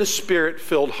in the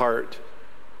Spirit-filled heart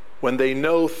when they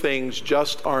know things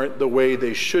just aren't the way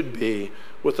they should be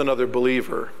with another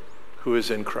believer who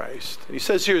is in Christ. And he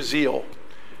says here, zeal.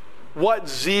 What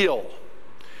zeal?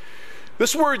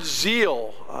 This word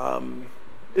zeal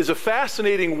is a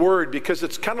fascinating word because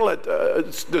it's kind of like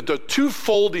it's the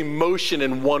twofold emotion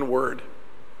in one word.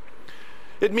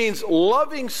 It means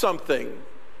loving something,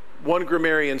 one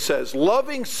grammarian says,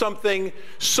 loving something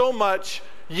so much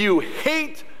you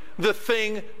hate the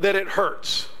thing that it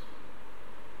hurts.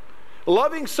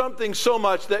 Loving something so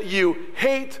much that you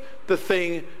hate the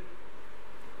thing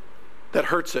that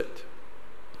hurts it.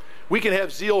 We can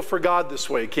have zeal for God this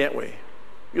way, can't we?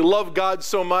 You love God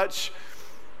so much,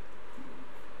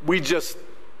 we just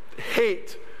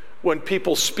hate when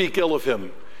people speak ill of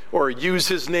him or use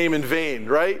his name in vain,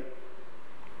 right?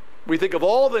 We think of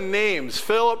all the names,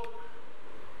 Philip,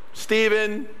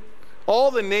 Stephen, all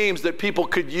the names that people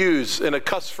could use in a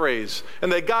cuss phrase,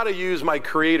 and they got to use my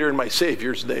Creator and my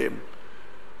Savior's name.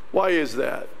 Why is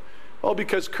that? Well,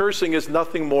 because cursing is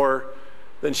nothing more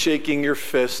than shaking your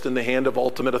fist in the hand of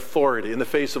ultimate authority, in the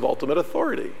face of ultimate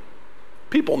authority.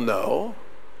 People know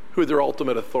who their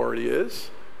ultimate authority is,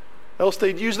 else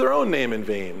they'd use their own name in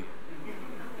vain.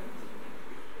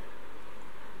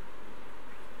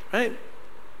 Right?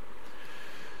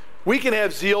 We can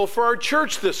have zeal for our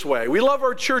church this way. We love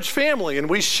our church family, and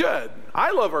we should. I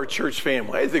love our church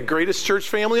family. It's the greatest church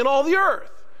family in all the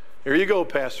earth. Here you go,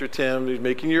 Pastor Tim. He's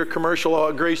making your commercial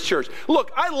at Grace Church.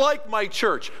 Look, I like my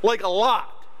church, like a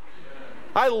lot.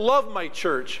 I love my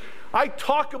church. I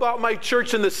talk about my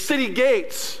church in the city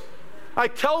gates. I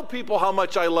tell people how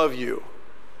much I love you.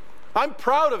 I'm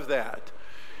proud of that.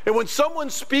 And when someone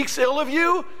speaks ill of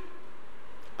you,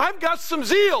 I've got some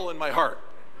zeal in my heart.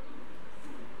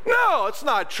 No, it's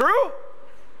not true.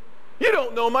 You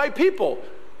don't know my people.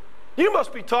 You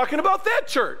must be talking about that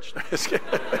church.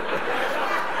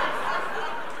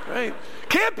 Right?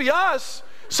 Can't be us.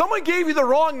 Someone gave you the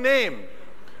wrong name.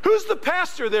 Who's the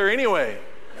pastor there anyway?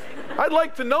 I'd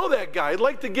like to know that guy. I'd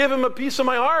like to give him a piece of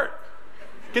my heart.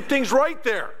 Get things right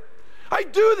there. I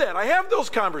do that. I have those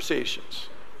conversations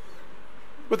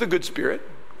with a good spirit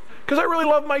because I really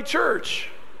love my church.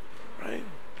 Right?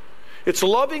 It's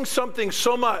loving something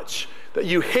so much that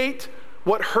you hate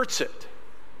what hurts it.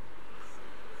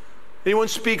 Anyone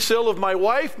speaks ill of my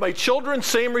wife, my children,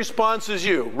 same response as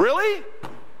you. Really?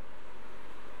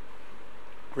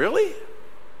 Really?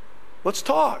 Let's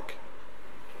talk.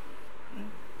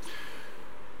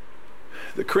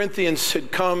 The Corinthians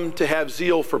had come to have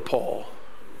zeal for Paul.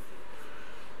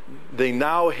 They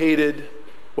now hated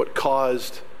what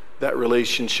caused that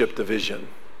relationship division.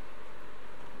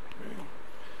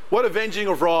 What avenging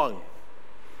of wrong?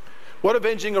 What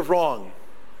avenging of wrong?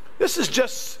 This is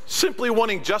just simply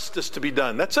wanting justice to be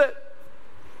done. That's it.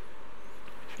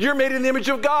 You're made in the image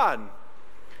of God.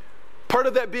 Part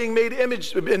of that being made in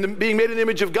the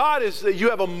image of God is that you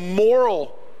have a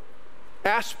moral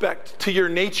aspect to your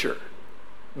nature.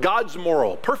 God's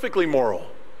moral, perfectly moral.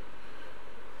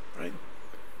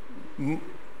 Right?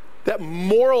 That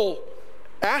moral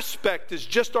aspect is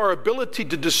just our ability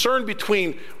to discern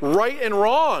between right and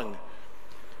wrong.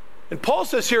 And Paul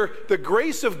says here, the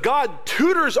grace of God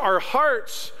tutors our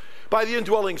hearts by the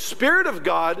indwelling Spirit of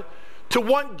God to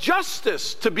want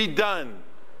justice to be done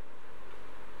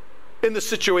in the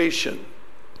situation.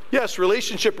 Yes,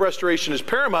 relationship restoration is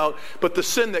paramount, but the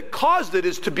sin that caused it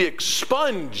is to be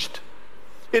expunged.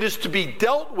 It is to be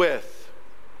dealt with.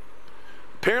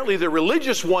 Apparently, the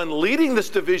religious one leading this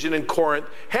division in Corinth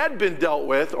had been dealt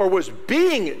with or was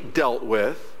being dealt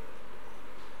with.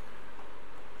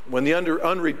 When the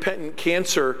unrepentant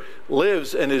cancer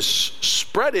lives and is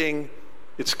spreading,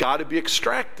 it's got to be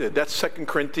extracted. That's 1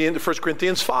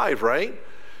 Corinthians 5, right?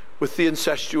 With the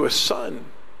incestuous son.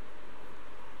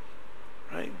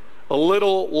 Right? A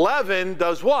little leaven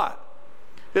does what?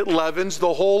 It leavens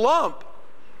the whole lump.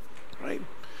 Right?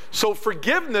 So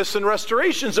forgiveness and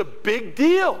restoration is a big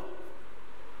deal.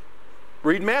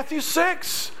 Read Matthew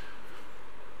 6.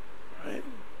 Right?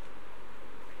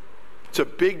 It's a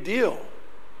big deal.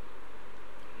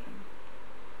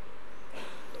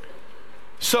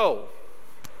 So,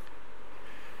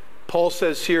 Paul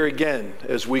says here again,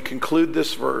 as we conclude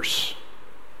this verse,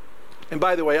 and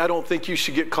by the way, I don't think you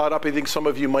should get caught up. I think some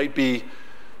of you might be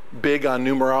big on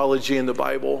numerology in the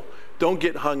Bible. Don't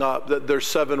get hung up that there's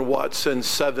 7 whats and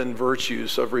 7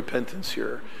 virtues of repentance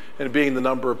here, and being the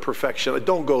number of perfection.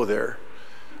 Don't go there.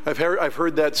 I've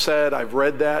heard that said. I've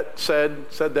read that said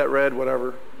that read,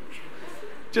 whatever.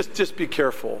 Just be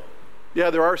careful. Yeah,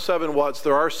 there are 7 whats.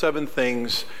 There are 7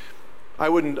 things. I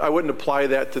wouldn't apply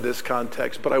that to this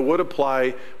context, but I would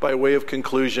apply, by way of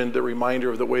conclusion, the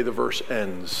reminder of the way the verse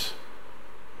ends.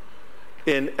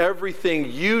 In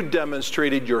everything you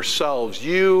demonstrated yourselves,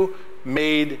 you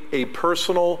made a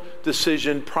personal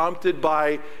decision prompted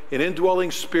by an indwelling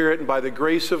Spirit and by the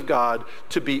grace of God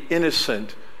to be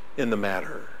innocent in the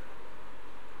matter.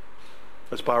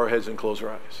 Let's bow our heads and close our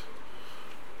eyes.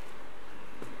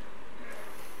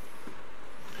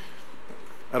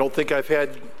 I don't think I've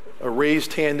had a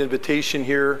raised hand invitation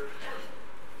here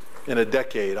in a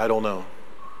decade. I don't know.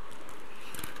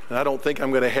 And I don't think I'm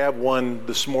going to have one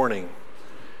this morning.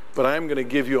 But I am going to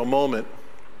give you a moment,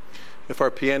 if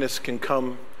our pianist can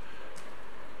come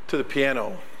to the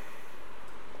piano.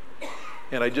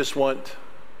 And I just want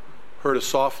her to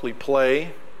softly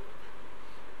play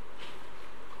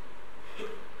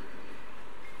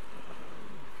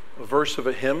a verse of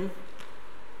a hymn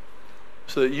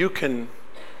so that you can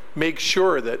make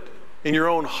sure that in your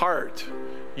own heart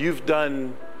you've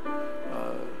done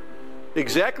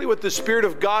exactly what the Spirit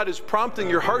of God is prompting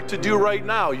your heart to do right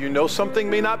now. You know something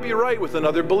may not be right with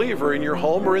another believer in your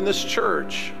home or in this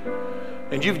church,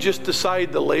 and you've just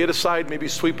decided to lay it aside, maybe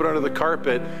sweep it under the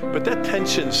carpet, but that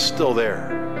tension's still there.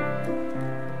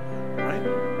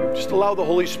 Right? Just allow the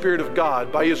Holy Spirit of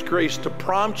God, by His grace, to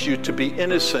prompt you to be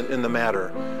innocent in the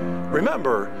matter.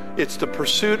 Remember, it's the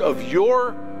pursuit of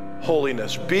your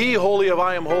holiness. Be holy if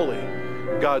I am holy,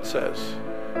 God says.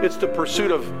 It's the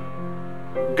pursuit of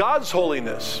God's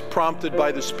holiness prompted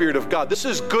by the Spirit of God. This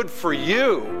is good for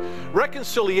you.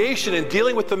 Reconciliation and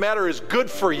dealing with the matter is good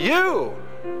for you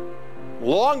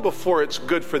long before it's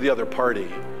good for the other party.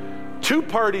 Two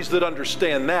parties that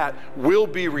understand that will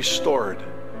be restored.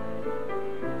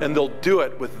 And they'll do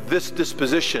it with this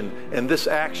disposition and this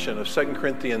action of 2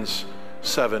 Corinthians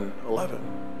 7:11.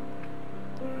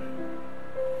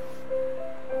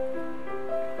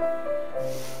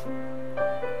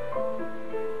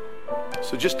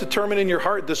 So just determine in your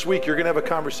heart this week you're going to have a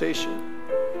conversation.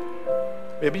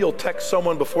 Maybe you'll text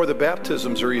someone before the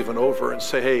baptisms are even over and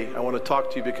say, hey, I want to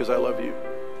talk to you because I love you.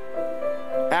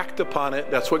 Act upon it.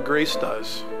 That's what grace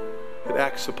does. It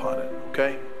acts upon it,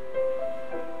 okay?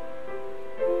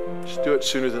 Just do it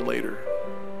sooner than later.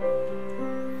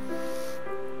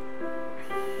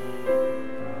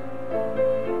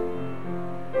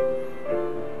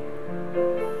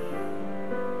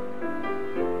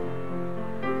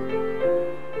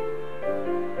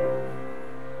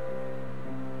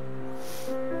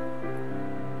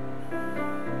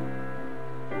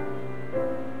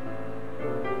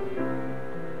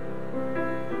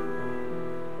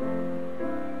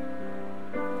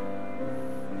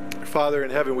 Father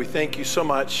in heaven, we thank you so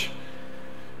much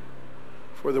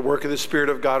for the work of the Spirit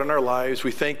of God in our lives.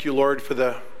 We thank you, Lord,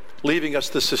 for leaving us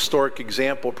this historic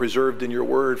example preserved in your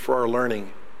word for our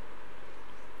learning.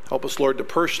 Help us, Lord, to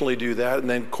personally do that and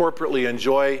then corporately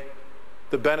enjoy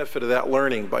the benefit of that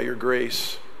learning by your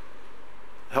grace.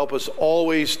 Help us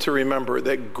always to remember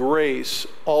that grace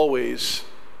always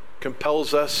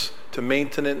compels us to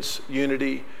maintenance,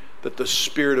 unity, that the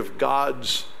Spirit of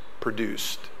God's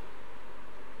produced.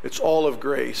 It's all of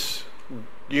grace.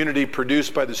 Unity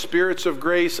produced by the spirits of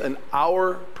grace, and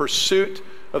our pursuit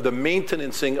of the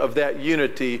maintenancing of that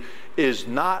unity is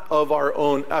not of our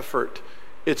own effort.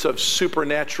 It's of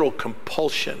supernatural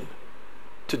compulsion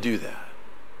to do that.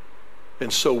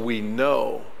 And so we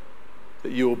know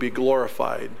that you will be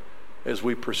glorified as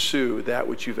we pursue that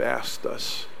which you've asked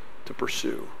us to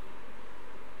pursue.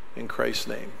 In Christ's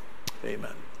name,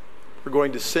 amen. We're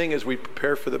going to sing as we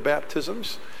prepare for the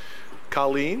baptisms.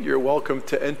 Colleen, you're welcome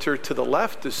to enter to the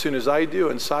left as soon as I do,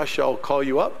 and Sasha, I'll call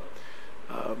you up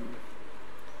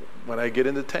when I get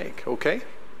in the tank, okay?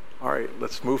 All right,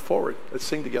 let's move forward. Let's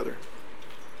sing together.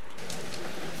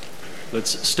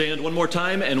 Let's stand one more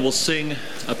time and we'll sing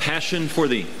A Passion for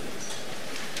Thee.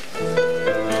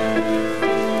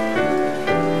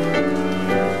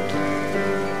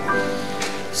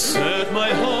 Set my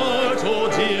heart,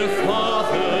 oh dear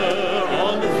Father,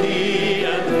 on thee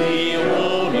and thee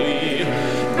only.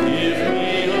 Give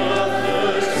me a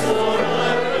thirst for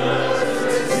thy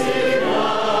presence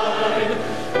divine.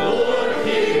 Lord,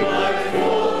 keep my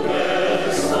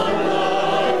focus on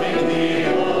loving thee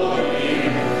only.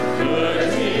 Let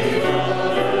me from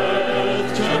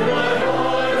earth turn my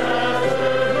heart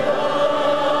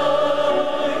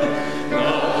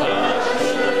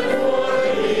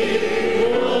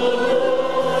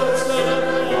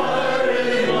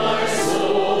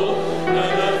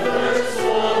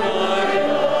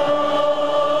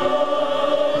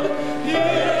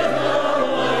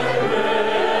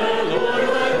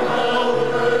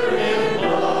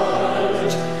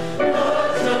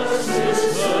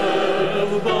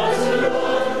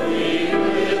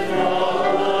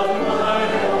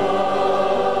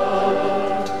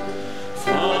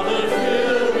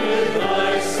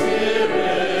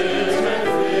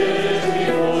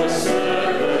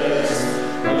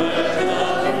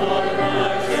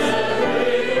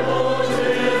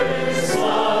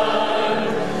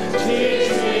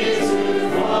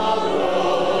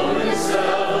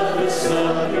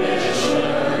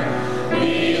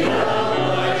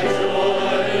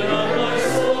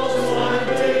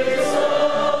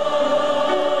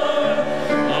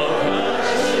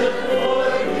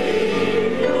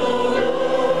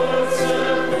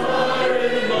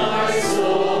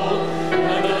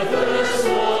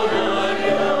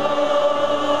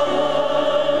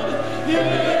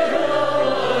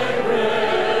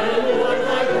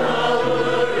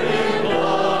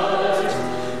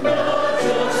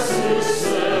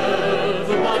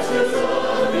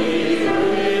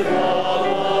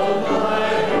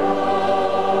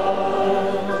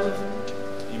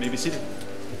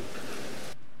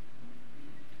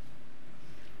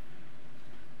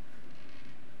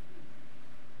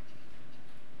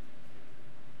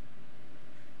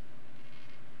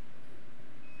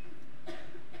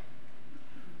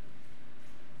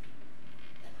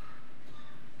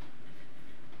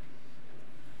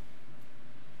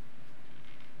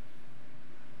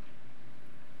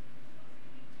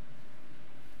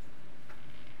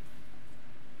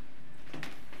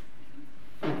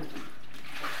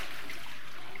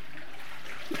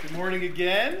Good morning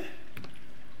again.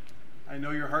 I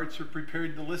know your hearts are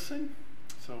prepared to listen.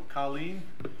 So Colleen,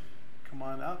 come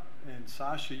on up. And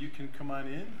Sasha, you can come on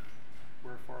in.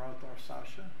 Where far out are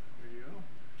Sasha? There you go.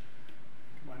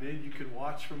 Come on in. You can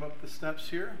watch from up the steps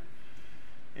here.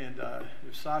 And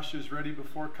if Sasha is ready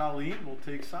before Colleen, we'll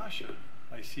take Sasha.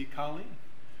 I see Colleen.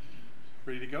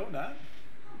 Ready to go? Not?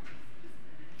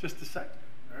 Just a sec.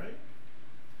 All right.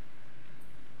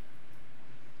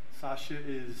 Sasha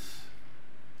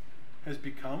has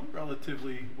become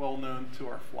relatively well known to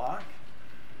our flock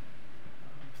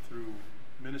through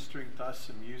ministering to us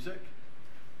in music.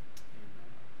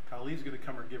 Colleen's going to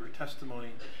come and give her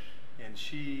testimony, and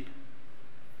she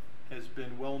has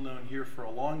been well known here for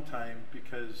a long time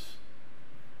because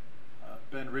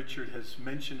Ben Richard has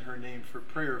mentioned her name for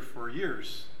prayer for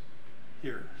years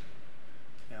here.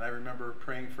 And I remember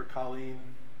praying for Colleen.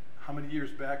 How many years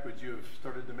back would you have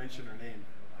started to mention her name?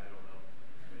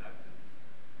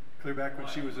 Clear back when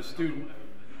she was a student.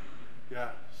 Yeah,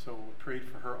 so we prayed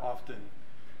for her often.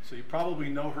 So you probably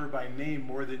know her by name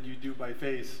more than you do by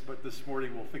face, but this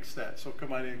morning we'll fix that. So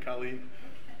come on in, Colleen.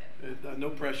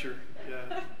 No pressure.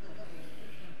 Yeah.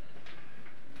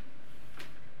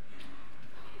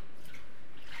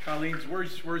 Colleen,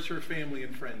 where's her family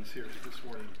and friends here this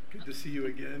morning? Good to see you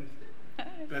again.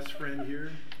 Best friend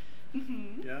here.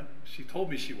 Mm-hmm. Yeah, she told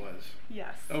me she was.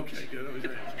 Yes. Okay, good. I was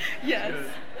right. Yes. Good.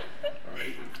 All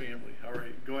right, and family. All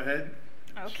right, go ahead.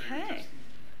 Okay.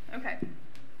 Okay.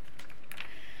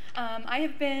 I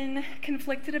have been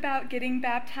conflicted about getting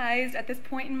baptized at this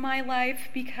point in my life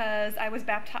because I was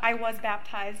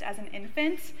baptized as an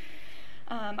infant.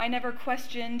 I never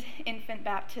questioned infant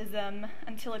baptism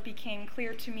until it became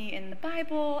clear to me in the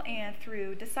Bible and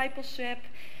through discipleship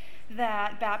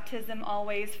that baptism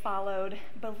always followed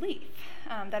belief,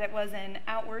 that it was an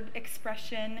outward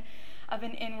expression of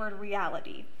an inward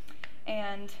reality.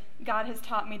 And God has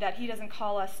taught me that he doesn't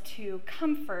call us to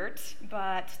comfort,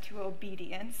 but to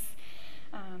obedience.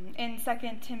 In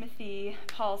 2 Timothy,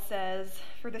 Paul says,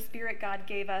 "For the Spirit God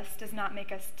gave us does not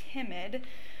make us timid,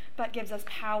 but gives us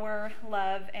power,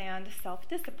 love, and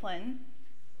self-discipline.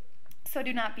 So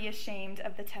do not be ashamed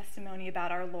of the testimony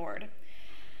about our Lord."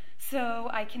 So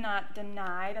I cannot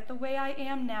deny that the way I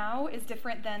am now is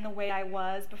different than the way I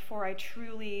was before I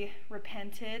truly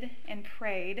repented and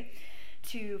prayed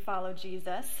to follow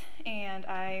Jesus. And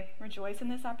I rejoice in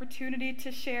this opportunity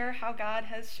to share how God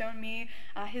has shown me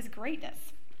his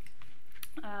greatness.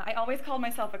 I always called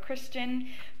myself a Christian,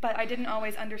 but I didn't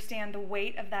always understand the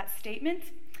weight of that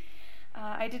statement.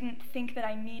 I didn't think that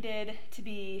I needed to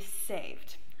be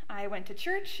saved. I went to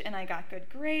church and I got good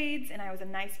grades and I was a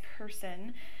nice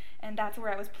person. And that's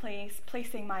where I was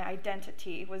placing my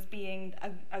identity, was being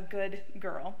a good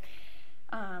girl.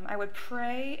 I would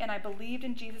pray and I believed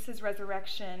in Jesus'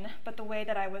 resurrection, but the way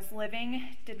that I was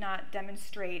living did not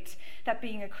demonstrate that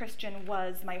being a Christian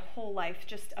was my whole life,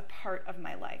 just a part of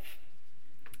my life.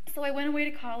 So I went away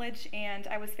to college and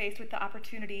I was faced with the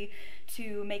opportunity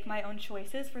to make my own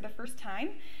choices for the first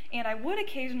time. And I would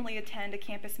occasionally attend a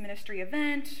campus ministry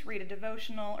event, read a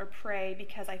devotional, or pray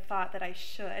because I thought that I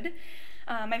should.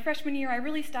 My freshman year, I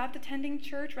really stopped attending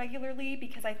church regularly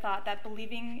because I thought that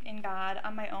believing in God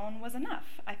on my own was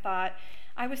enough. I thought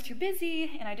I was too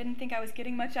busy and I didn't think I was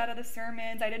getting much out of the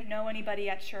sermons. I didn't know anybody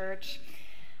at church.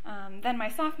 Then my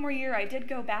sophomore year, I did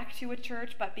go back to a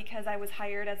church, but because I was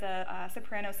hired as a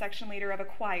soprano section leader of a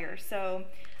choir. So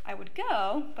I would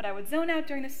go, but I would zone out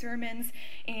during the sermons,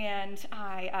 and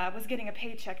I was getting a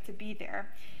paycheck to be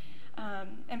there.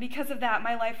 And because of that,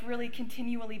 my life really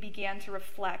continually began to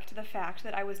reflect the fact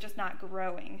that I was just not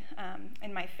growing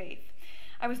in my faith.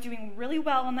 I was doing really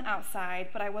well on the outside,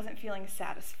 but I wasn't feeling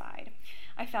satisfied.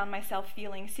 I found myself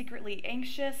feeling secretly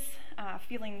anxious,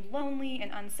 feeling lonely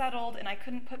and unsettled, and I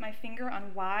couldn't put my finger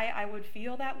on why I would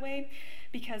feel that way,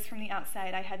 because from the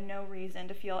outside I had no reason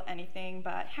to feel anything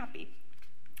but happy.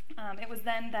 It was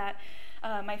then that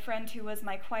my friend, who was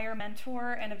my choir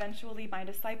mentor and eventually my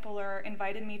discipler,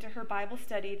 invited me to her Bible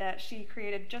study that she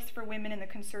created just for women in the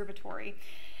conservatory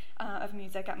of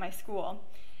music at my school.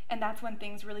 And that's when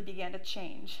things really began to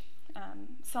change.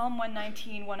 Psalm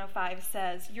 119, 105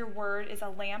 says, "Your word is a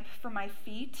lamp for my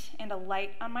feet and a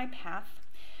light on my path."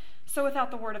 So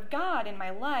without the word of God in my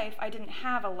life, I didn't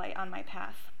have a light on my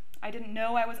path. I didn't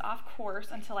know I was off course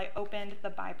until I opened the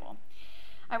Bible.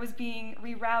 I was being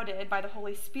rerouted by the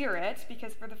Holy Spirit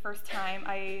because for the first time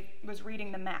I was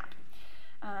reading the map.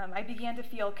 I began to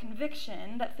feel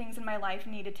conviction that things in my life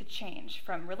needed to change,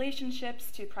 from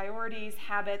relationships to priorities,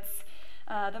 habits.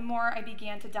 The more I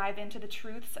began to dive into the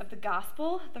truths of the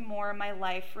gospel, the more my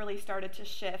life really started to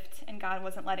shift, and God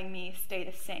wasn't letting me stay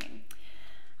the same.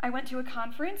 I went to a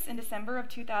conference in December of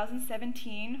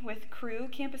 2017 with Cru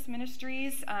Campus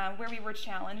Ministries, where we were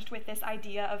challenged with this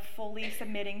idea of fully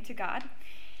submitting to God.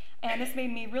 And this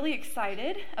made me really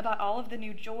excited about all of the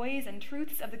new joys and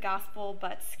truths of the gospel,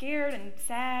 but scared and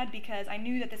sad because I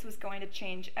knew that this was going to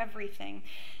change everything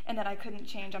and that I couldn't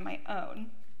change on my own.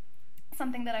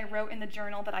 Something that I wrote in the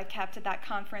journal that I kept at that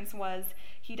conference was,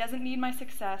 "He doesn't need my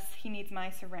success, he needs my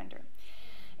surrender."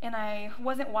 And I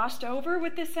wasn't washed over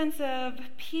with this sense of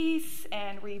peace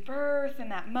and rebirth in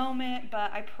that moment,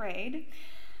 but I prayed.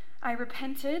 I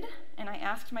repented, and I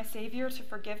asked my Savior to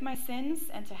forgive my sins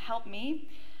and to help me.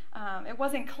 It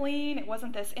wasn't clean, it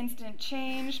wasn't this instant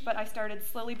change, but I started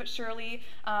slowly but surely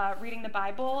reading the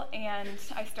Bible, and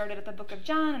I started at the book of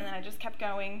John, and then I just kept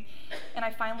going, and I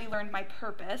finally learned my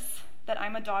purpose, that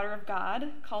I'm a daughter of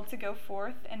God, called to go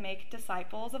forth and make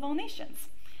disciples of all nations.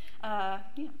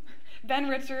 Ben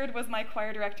Richard was my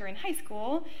choir director in high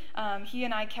school. He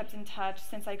and I kept in touch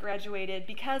since I graduated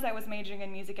because I was majoring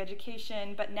in music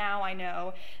education, but now I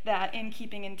know that in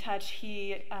keeping in touch,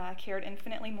 he cared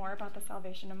infinitely more about the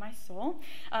salvation of my soul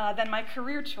than my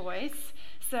career choice.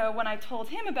 So when I told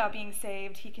him about being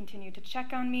saved, he continued to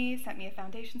check on me, sent me a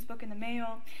Foundations book in the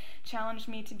mail, challenged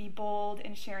me to be bold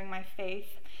in sharing my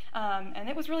faith. And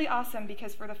it was really awesome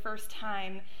because for the first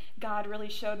time, God really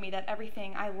showed me that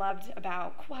everything I loved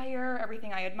about choir,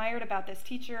 everything I admired about this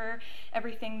teacher,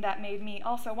 everything that made me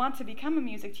also want to become a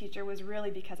music teacher was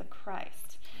really because of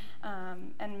Christ.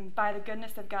 And by the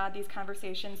goodness of God, these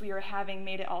conversations we were having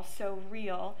made it all so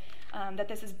real, that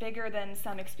this is bigger than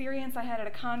some experience I had at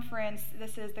a conference.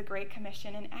 This is the Great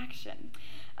Commission in action.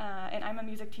 And I'm a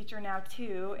music teacher now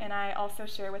too, and I also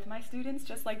share with my students,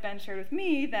 just like Ben shared with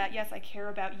me, that yes, I care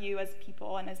about you as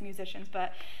people and as musicians,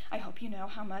 but I hope you know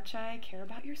how much I care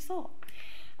about your soul.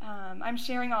 I'm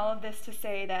sharing all of this to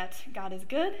say that God is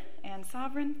good and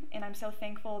sovereign, and I'm so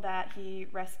thankful that he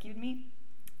rescued me.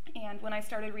 And when I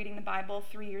started reading the Bible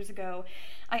 3 years ago,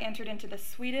 I entered into the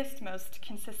sweetest, most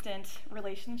consistent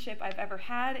relationship I've ever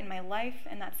had in my life,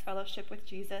 and that's fellowship with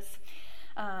Jesus.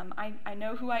 I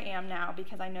know who I am now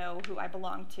because I know who I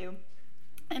belong to.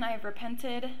 And I have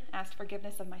repented, asked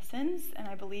forgiveness of my sins, and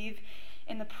I believe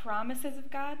in the promises of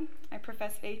God. I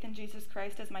profess faith in Jesus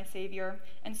Christ as my Savior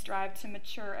and strive to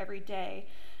mature every day,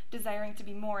 desiring to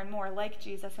be more and more like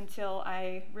Jesus until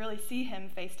I really see him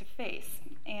face to face.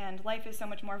 And life is so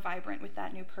much more vibrant with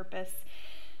that new purpose.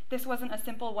 This wasn't a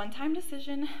simple one-time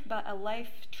decision, but a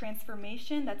life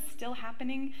transformation that's still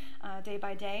happening day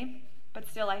by day. But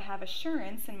still I have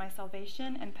assurance in my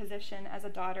salvation and position as a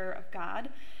daughter of God.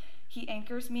 He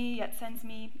anchors me, yet sends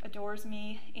me, adores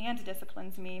me, and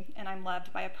disciplines me, and I'm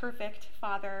loved by a perfect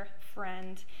Father,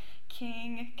 friend,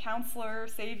 King, Counselor,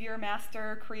 Savior,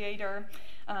 Master, Creator,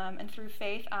 and through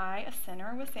faith I, a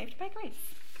sinner, was saved by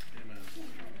grace.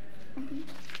 Amen.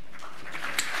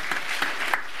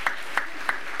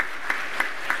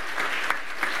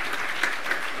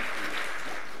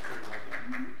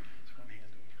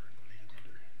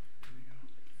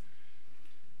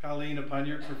 Colleen, upon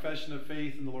your profession of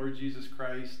faith in the Lord Jesus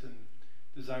Christ and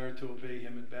desire to obey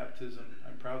him in baptism,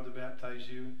 I'm proud to baptize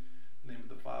you in the name of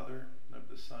the Father, and of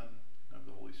the Son, and of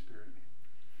the Holy Spirit.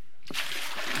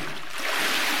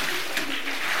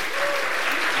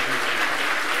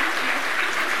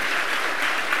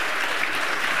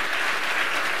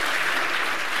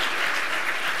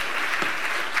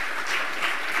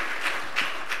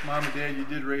 Mom and Dad, you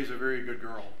did raise a very good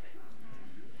girl.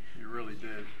 You really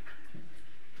did.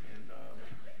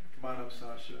 Come on up,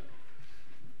 Sasha.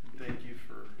 Thank you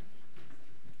for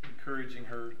encouraging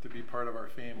her to be part of our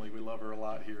family. We love her a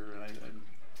lot here, and I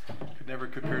could never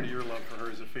compare to your love for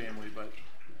her as a family, but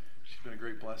she's been a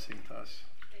great blessing to us.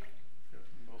 You're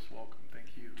most welcome. Thank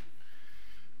you.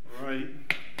 All right.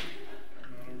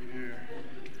 Come on over here.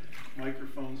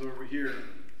 Microphone's over here.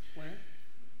 Where?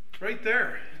 Right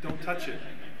there. Don't touch it.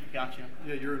 Gotcha.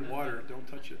 Yeah, you're in water. Don't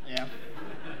touch it. Yeah.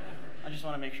 I just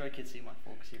want to make sure I can see my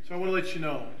folks here. So I want to let you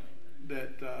know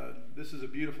that this is a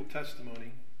beautiful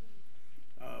testimony.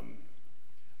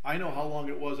 I know how long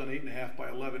it was on 8.5 by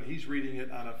 11. He's reading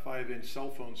it on a 5-inch cell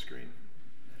phone screen.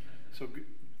 So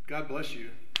God bless you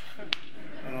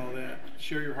and all that.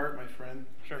 Share your heart, my friend.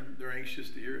 Sure. They're anxious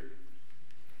to hear it.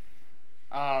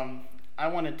 I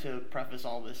wanted to preface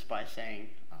all this by saying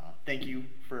thank you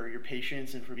for your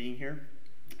patience and for being here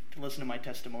to listen to my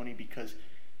testimony, because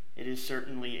it is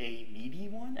certainly a meaty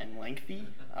one and lengthy,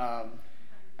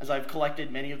 as I've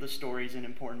collected many of the stories and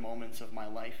important moments of my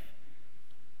life,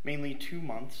 mainly 2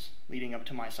 months leading up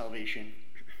to my salvation.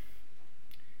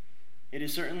 It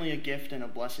is certainly a gift and a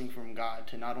blessing from God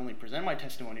to not only present my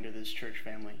testimony to this church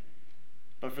family,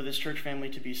 but for this church family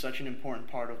to be such an important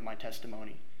part of my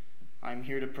testimony. I am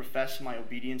here to profess my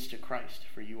obedience to Christ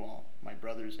for you all, my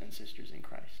brothers and sisters in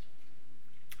Christ.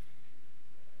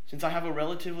 Since I have a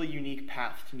relatively unique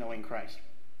path to knowing Christ,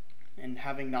 and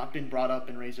having not been brought up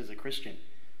and raised as a Christian,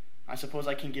 I suppose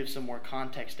I can give some more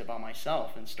context about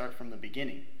myself and start from the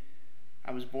beginning.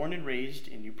 I was born and raised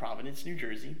in New Providence, New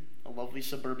Jersey, a lovely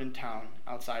suburban town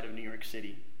outside of New York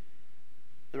City.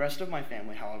 The rest of my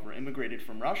family, however, immigrated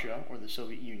from Russia, or the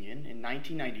Soviet Union, in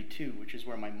 1992, which is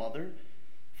where my mother,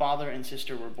 father, and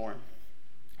sister were born.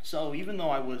 So even though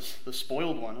I was the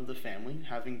spoiled one of the family,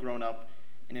 having grown up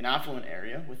in an affluent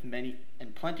area with many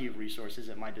and plenty of resources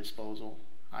at my disposal,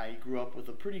 I grew up with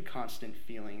a pretty constant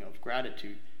feeling of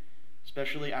gratitude,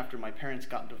 especially after my parents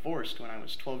got divorced when I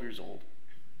was 12 years old.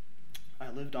 I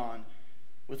lived on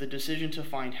with a decision to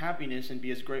find happiness and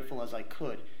be as grateful as I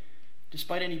could,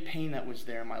 despite any pain that was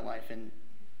there in my life, and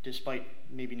despite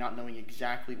maybe not knowing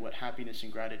exactly what happiness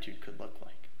and gratitude could look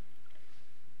like.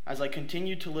 As I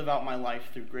continued to live out my life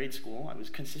through grade school, I was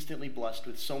consistently blessed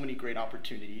with so many great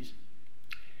opportunities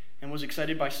and was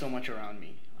excited by so much around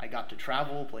me. I got to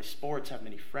travel, play sports, have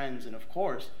many friends, and of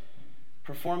course,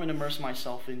 perform and immerse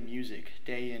myself in music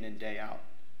day in and day out.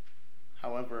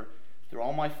 However, through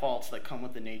all my faults that come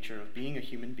with the nature of being a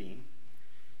human being,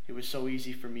 it was so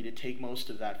easy for me to take most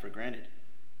of that for granted.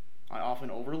 I often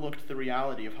overlooked the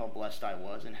reality of how blessed I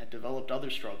was and had developed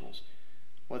other struggles,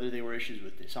 whether they were issues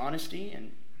with dishonesty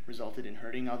and resulted in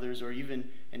hurting others, or even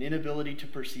an inability to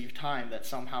perceive time that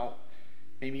somehow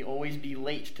made me always be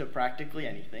late to practically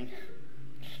anything.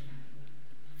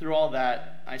 Through all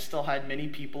that, I still had many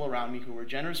people around me who were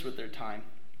generous with their time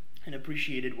and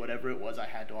appreciated whatever it was I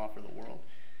had to offer the world.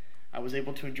 I was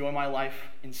able to enjoy my life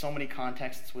in so many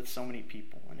contexts with so many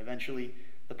people, and eventually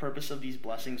the purpose of these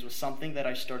blessings was something that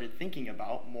I started thinking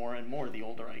about more and more the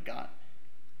older I got.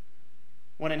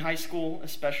 When in high school,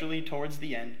 especially towards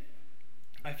the end,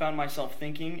 I found myself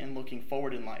thinking and looking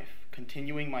forward in life,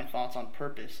 continuing my thoughts on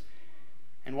purpose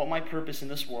and what my purpose in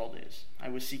this world is. I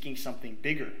was seeking something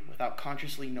bigger without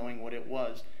consciously knowing what it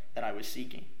was that I was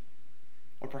seeking.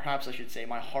 Or perhaps I should say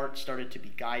my heart started to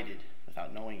be guided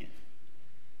without knowing it.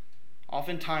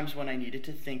 Oftentimes when I needed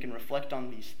to think and reflect on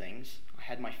these things, I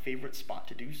had my favorite spot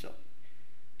to do so.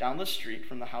 Down the street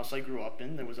from the house I grew up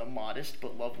in, there was a modest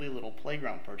but lovely little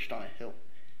playground perched on a hill.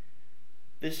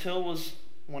 This hill was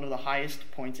one of the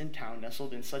highest points in town,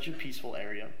 nestled in such a peaceful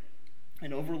area,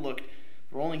 and overlooked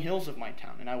the rolling hills of my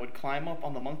town, and I would climb up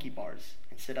on the monkey bars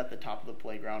and sit at the top of the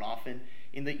playground, often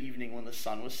in the evening when the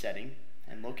sun was setting,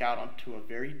 and look out onto a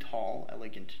very tall,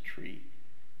 elegant tree,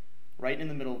 right in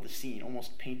the middle of the scene,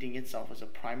 almost painting itself as a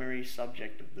primary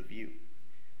subject of the view.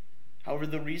 However,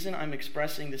 the reason I'm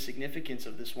expressing the significance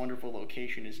of this wonderful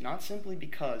location is not simply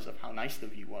because of how nice the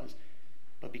view was,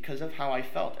 but because of how I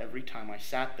felt every time I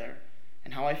sat there,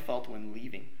 and how I felt when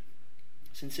leaving.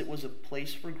 Since it was a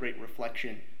place for great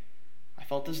reflection, I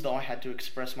felt as though I had to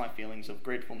express my feelings of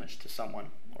gratefulness to someone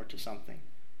or to something.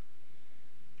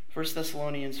 1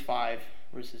 Thessalonians 5,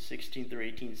 verses 16 through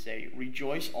 18 say,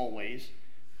 "Rejoice always,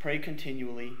 pray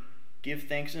continually, give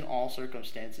thanks in all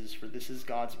circumstances, for this is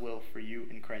God's will for you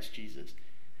in Christ Jesus."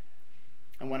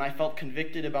 And when I felt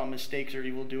convicted about mistakes or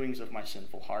evil doings of my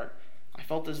sinful heart, I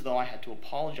felt as though I had to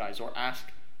apologize or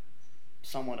ask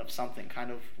someone of something,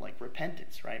 kind of like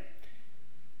repentance, right?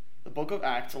 The book of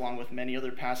Acts, along with many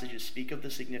other passages, speak of the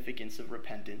significance of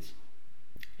repentance,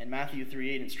 and Matthew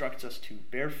 3:8 instructs us to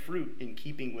bear fruit in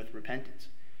keeping with repentance.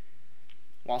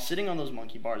 While sitting on those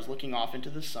monkey bars looking off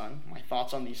into the sun, my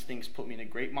thoughts on these things put me in a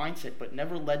great mindset, but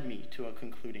never led me to a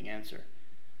concluding answer.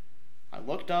 I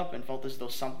looked up and felt as though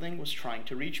something was trying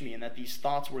to reach me, and that these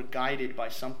thoughts were guided by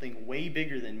something way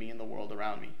bigger than me and the world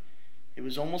around me. It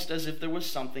was almost as if there was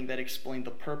something that explained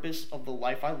the purpose of the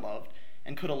life I loved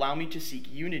and could allow me to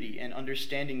seek unity and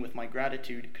understanding with my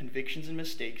gratitude, convictions, and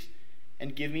mistakes,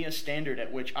 and give me a standard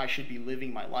at which I should be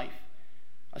living my life.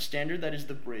 A standard that is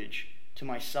the bridge to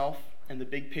myself and the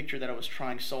big picture that I was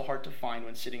trying so hard to find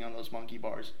when sitting on those monkey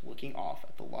bars, looking off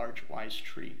at the large, wise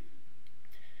tree.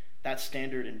 That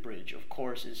standard and bridge, of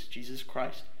course, is Jesus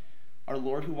Christ, our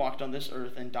Lord, who walked on this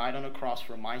earth and died on a cross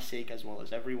for my sake as well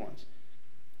as everyone's.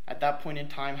 At that point in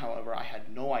time, however, I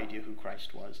had no idea who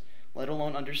Christ was, let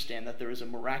alone understand that there is a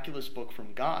miraculous book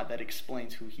from God that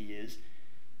explains who he is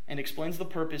and explains the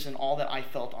purpose in all that I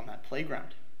felt on that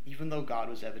playground, even though God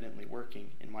was evidently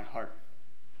working in my heart.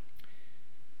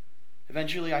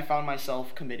 Eventually, I found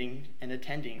myself committing and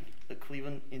attending the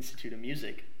Cleveland Institute of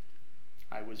Music.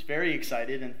 I was very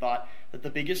excited and thought that the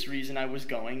biggest reason I was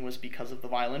going was because of the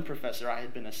violin professor I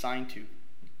had been assigned to.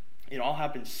 It all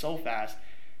happened so fast,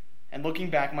 And looking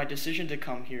back, my decision to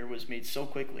come here was made so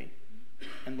quickly.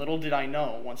 And little did I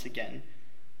know, once again,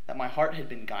 that my heart had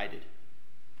been guided.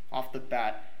 Off the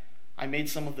bat, I made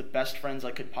some of the best friends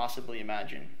I could possibly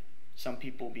imagine. Some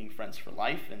people being friends for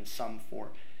life, and some for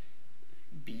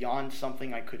beyond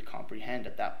something I could comprehend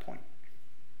at that point.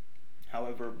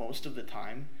 However, most of the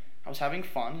time, I was having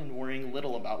fun and worrying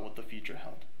little about what the future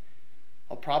held.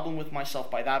 A problem with myself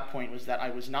by that point was that I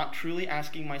was not truly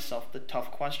asking myself the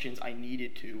tough questions I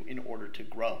needed to in order to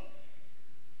grow,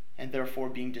 and therefore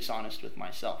being dishonest with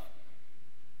myself.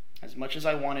 As much as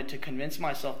I wanted to convince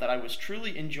myself that I was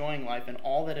truly enjoying life and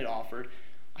all that it offered,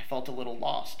 I felt a little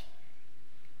lost.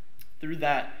 Through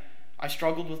that, I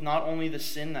struggled with not only the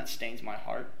sin that stains my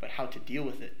heart, but how to deal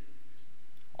with it.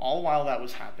 All while that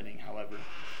was happening, however,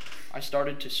 I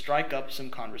started to strike up some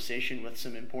conversation with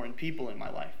some important people in my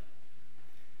life.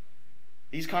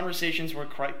 These conversations were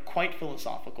quite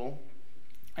philosophical,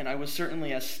 and I was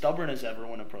certainly as stubborn as ever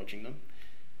when approaching them.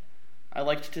 I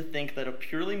liked to think that a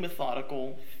purely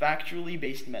methodical, factually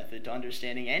based method to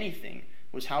understanding anything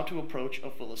was how to approach a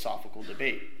philosophical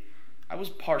debate. I was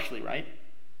partially right.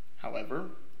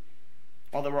 However,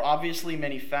 while there were obviously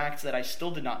many facts that I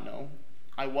still did not know,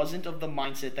 I wasn't of the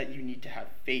mindset that you need to have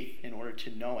faith in order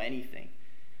to know anything,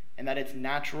 and that it's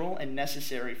natural and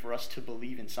necessary for us to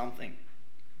believe in something.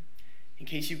 In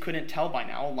case you couldn't tell by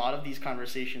now, a lot of these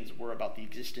conversations were about the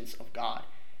existence of God,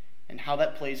 and how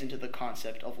that plays into the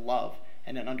concept of love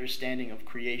and an understanding of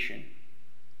creation.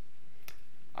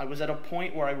 I was at a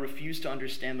point where I refused to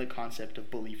understand the concept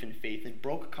of belief and faith and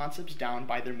broke concepts down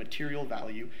by their material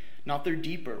value, not their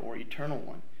deeper or eternal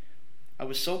one. I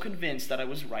was so convinced that I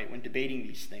was right when debating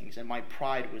these things, and my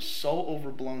pride was so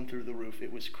overblown through the roof,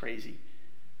 it was crazy.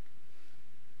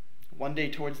 One day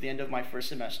towards the end of my first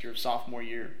semester of sophomore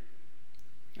year,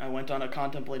 I went on a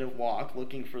contemplative walk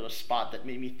looking for a spot that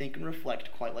made me think and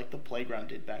reflect quite like the playground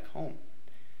did back home.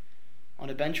 On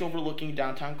a bench overlooking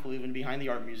downtown Cleveland behind the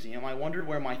art museum, I wondered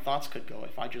where my thoughts could go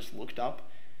if I just looked up,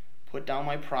 put down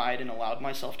my pride, and allowed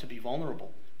myself to be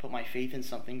vulnerable, put my faith in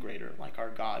something greater, like our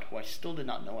God, who I still did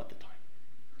not know at the time.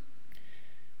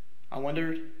 I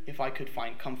wondered if I could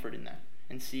find comfort in that,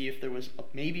 and see if there was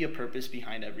maybe a purpose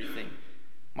behind everything.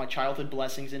 My childhood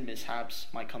blessings and mishaps,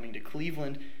 my coming to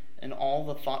Cleveland, and all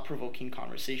the thought-provoking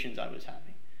conversations I was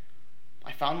having.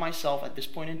 I found myself at this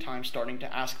point in time starting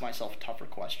to ask myself tougher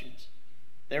questions.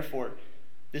 Therefore,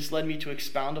 this led me to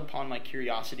expound upon my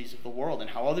curiosities of the world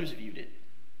and how others viewed it.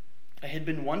 I had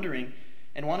been wondering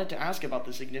and wanted to ask about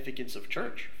the significance of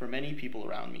church for many people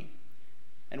around me,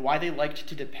 and why they liked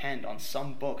to depend on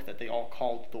some book that they all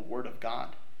called the Word of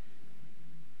God.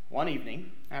 One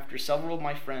evening, after several of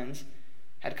my friends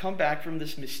had come back from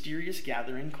this mysterious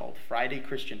gathering called Friday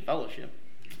Christian Fellowship,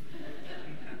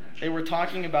 they were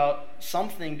talking about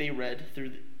something they read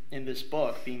in this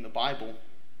book, being the Bible.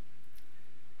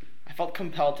 I felt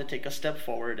compelled to take a step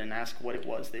forward and ask what it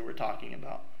was they were talking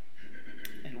about,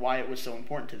 and why it was so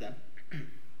important to them.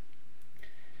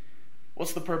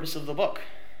 What's the purpose of the book?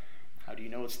 How do you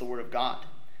know it's the Word of God?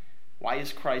 Why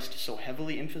is Christ so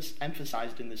heavily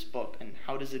emphasized in this book, and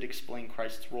how does it explain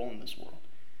Christ's role in this world?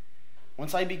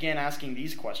 Once I began asking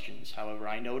these questions, however,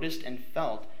 I noticed and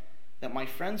felt that my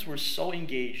friends were so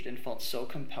engaged and felt so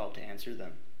compelled to answer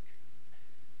them.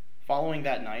 Following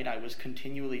that night, I was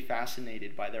continually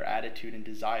fascinated by their attitude and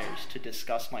desires to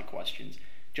discuss my questions,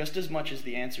 just as much as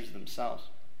the answers themselves.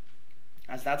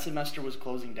 As that semester was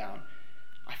closing down,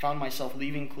 I found myself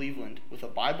leaving Cleveland with a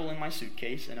Bible in my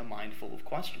suitcase and a mind full of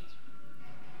questions.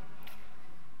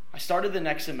 I started the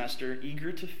next semester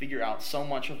eager to figure out so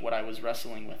much of what I was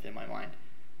wrestling with in my mind.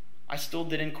 I still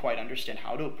didn't quite understand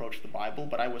how to approach the Bible,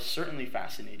 but I was certainly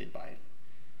fascinated by it.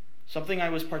 Something I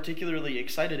was particularly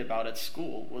excited about at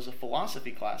school was a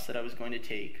philosophy class that I was going to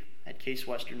take at Case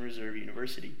Western Reserve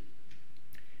University.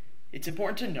 It's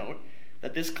important to note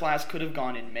that this class could have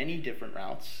gone in many different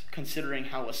routes, considering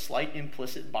how a slight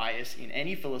implicit bias in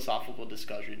any philosophical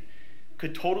discussion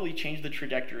could totally change the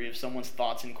trajectory of someone's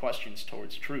thoughts and questions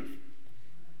towards truth.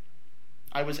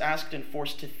 I was asked and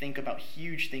forced to think about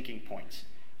huge thinking points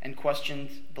and questioned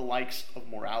the likes of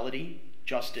morality,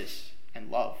 justice, and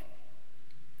love.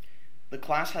 The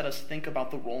class had us think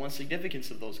about the role and significance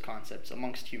of those concepts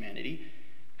amongst humanity.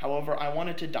 However, I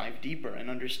wanted to dive deeper and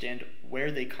understand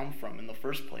where they come from in the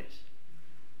first place.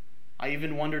 I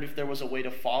even wondered if there was a way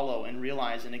to follow and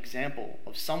realize an example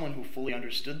of someone who fully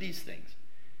understood these things,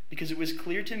 because it was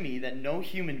clear to me that no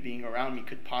human being around me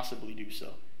could possibly do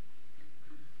so.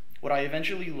 What I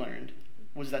eventually learned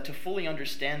was that to fully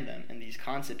understand them and these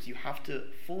concepts, you have to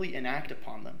fully enact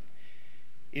upon them.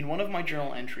 In one of my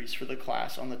journal entries for the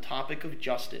class on the topic of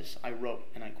justice, I wrote,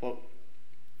 and I quote,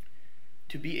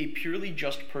 To be a purely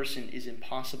just person is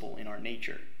impossible in our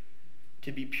nature.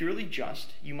 To be purely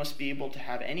just, you must be able to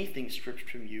have anything stripped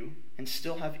from you and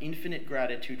still have infinite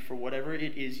gratitude for whatever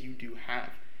it is you do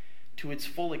have. To its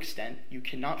full extent, you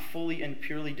cannot fully and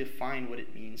purely define what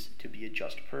it means to be a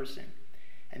just person.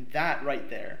 And that right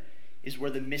there is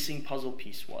where the missing puzzle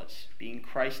piece was, being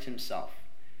Christ himself,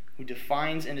 who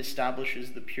defines and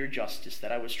establishes the pure justice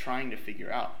that I was trying to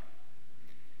figure out.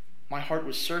 My heart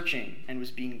was searching and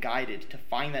was being guided to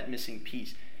find that missing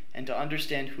piece and to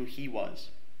understand who he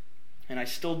was. And I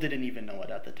still didn't even know it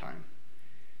at the time.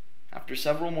 After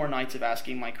several more nights of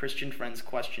asking my Christian friends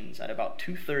questions at about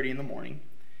 2:30 in the morning,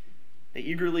 they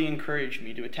eagerly encouraged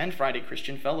me to attend Friday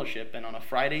Christian Fellowship, and on a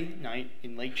Friday night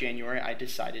in late January, I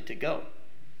decided to go.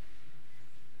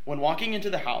 When walking into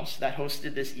the house that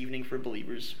hosted this evening for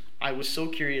believers, I was so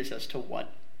curious as to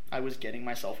what I was getting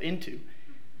myself into,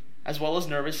 as well as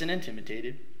nervous and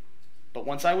intimidated. But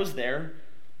once I was there,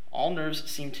 all nerves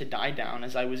seemed to die down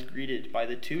as I was greeted by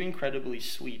the two incredibly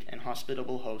sweet and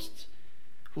hospitable hosts,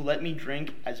 who let me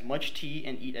drink as much tea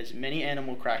and eat as many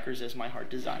animal crackers as my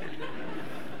heart desired.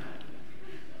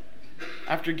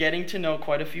 After getting to know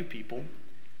quite a few people,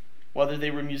 whether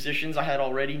they were musicians I had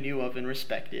already knew of and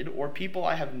respected, or people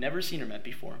I have never seen or met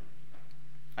before,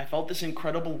 I felt this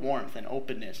incredible warmth and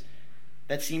openness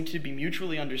that seemed to be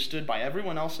mutually understood by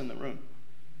everyone else in the room.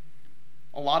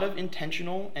 A lot of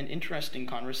intentional and interesting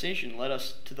conversation led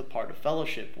us to the part of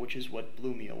fellowship, which is what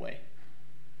blew me away.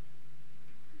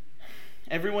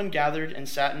 Everyone gathered and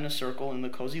sat in a circle in the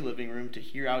cozy living room to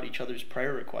hear out each other's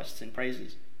prayer requests and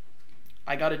praises.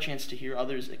 I got a chance to hear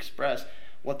others express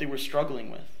what they were struggling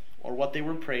with, or what they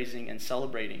were praising and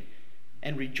celebrating,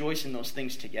 and rejoice in those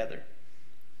things together.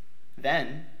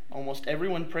 Then, almost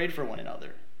everyone prayed for one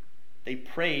another. They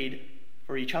prayed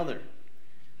for each other.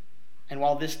 And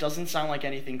while this doesn't sound like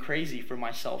anything crazy for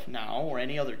myself now or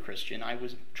any other Christian, I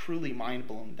was truly mind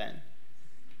blown then.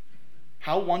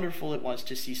 How wonderful it was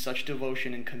to see such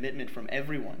devotion and commitment from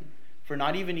everyone, for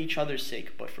not even each other's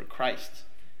sake, but for Christ's,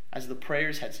 as the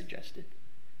prayers had suggested.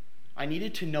 I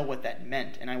needed to know what that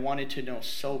meant, and I wanted to know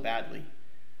so badly.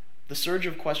 The surge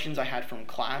of questions I had from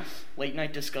class,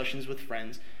 late-night discussions with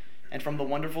friends, and from the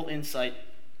wonderful insight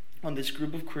on this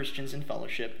group of Christians in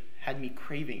fellowship had me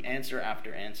craving answer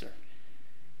after answer.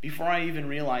 Before I even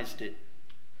realized it,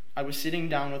 I was sitting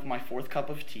down with my fourth cup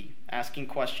of tea, asking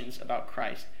questions about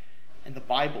Christ and the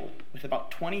Bible, with about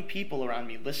 20 people around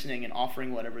me listening and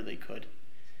offering whatever they could.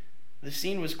 The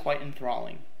scene was quite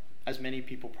enthralling, as many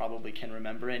people probably can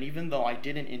remember, and even though I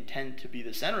didn't intend to be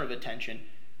the center of attention,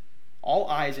 all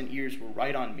eyes and ears were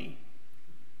right on me.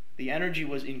 The energy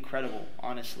was incredible,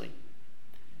 honestly.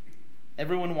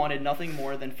 Everyone wanted nothing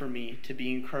more than for me to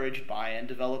be encouraged by and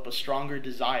develop a stronger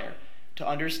desire to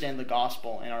understand the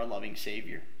gospel and our loving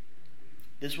Savior.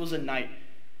 This was a night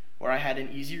where I had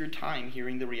an easier time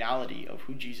hearing the reality of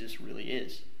who Jesus really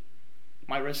is.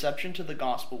 My reception to the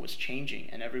gospel was changing,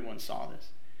 and everyone saw this.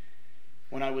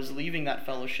 When I was leaving that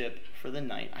fellowship for the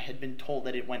night, I had been told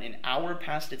that it went an hour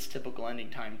past its typical ending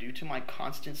time due to my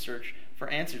constant search for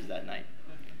answers that night.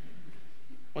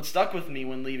 What stuck with me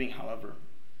when leaving, however,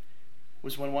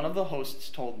 was when one of the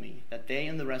hosts told me that they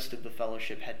and the rest of the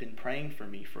fellowship had been praying for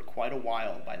me for quite a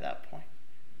while by that point.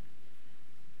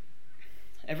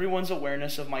 Everyone's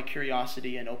awareness of my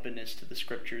curiosity and openness to the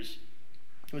scriptures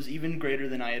was even greater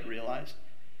than I had realized.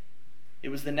 It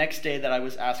was the next day that I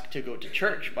was asked to go to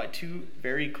church by two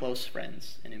very close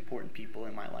friends and important people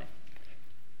in my life.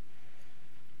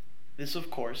 This,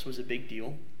 of course, was a big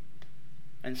deal,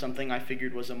 and something I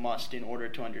figured was a must in order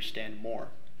to understand more.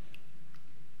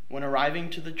 When arriving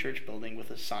to the church building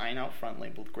with a sign out front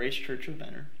labeled Grace Church of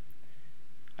Benner,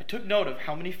 I took note of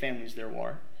how many families there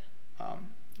were,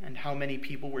 and how many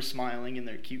people were smiling in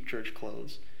their cute church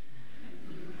clothes.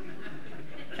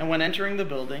 And when entering the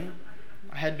building,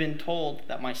 I had been told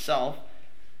that myself,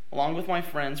 along with my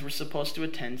friends, were supposed to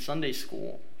attend Sunday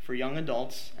school for young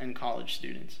adults and college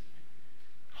students.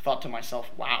 I thought to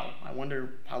myself, wow, I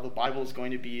wonder how the Bible is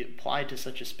going to be applied to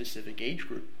such a specific age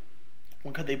group.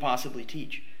 What could they possibly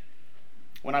teach?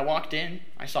 When I walked in,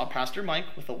 I saw Pastor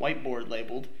Mike with a whiteboard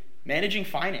labeled, Managing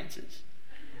Finances.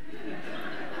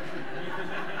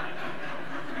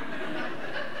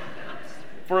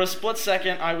 For a split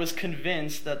second, I was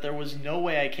convinced that there was no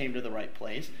way I came to the right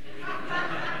place.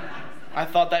 I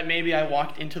thought that maybe I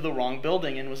walked into the wrong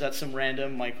building and was at some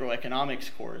random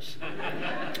microeconomics course.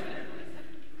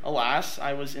 Alas,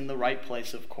 I was in the right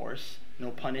place, of course, no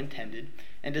pun intended,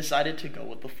 and decided to go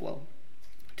with the flow.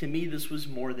 To me, this was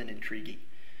more than intriguing.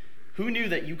 Who knew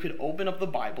that you could open up the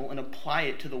Bible and apply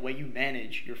it to the way you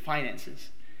manage your finances?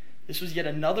 This was yet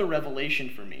another revelation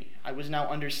for me. I was now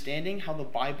understanding how the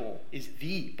Bible is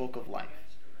the book of life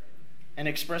and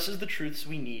expresses the truths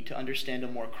we need to understand a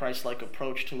more Christ-like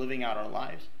approach to living out our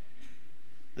lives.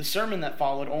 The sermon that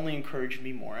followed only encouraged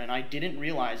me more, and I didn't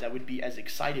realize I would be as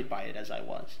excited by it as I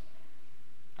was.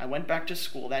 I went back to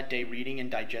school that day reading and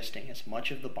digesting as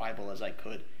much of the Bible as I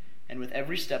could, and with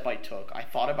every step I took, I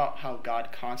thought about how God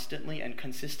constantly and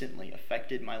consistently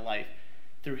affected my life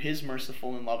through his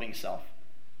merciful and loving self.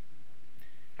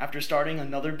 After starting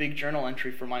another big journal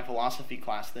entry for my philosophy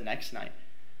class the next night,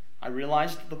 I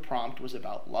realized the prompt was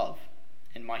about love,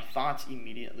 and my thoughts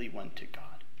immediately went to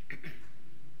God.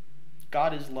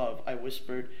 God is love, I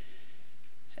whispered,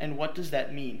 and what does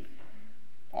that mean?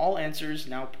 All answers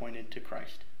now pointed to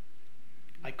Christ.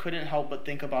 I couldn't help but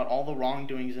think about all the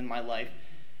wrongdoings in my life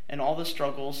and all the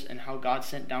struggles and how God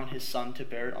sent down his Son to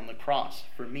bear it on the cross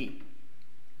for me.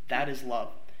 That is love.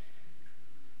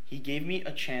 He gave me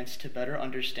a chance to better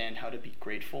understand how to be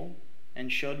grateful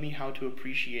and showed me how to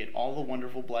appreciate all the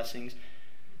wonderful blessings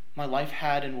my life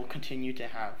had and will continue to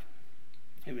have.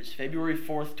 It was February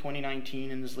 4th,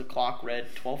 2019, and as the clock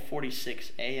read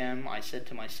 12:46 a.m., I said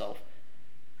to myself,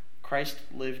 Christ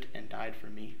lived and died for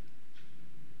me.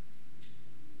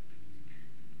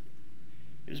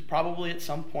 It was probably at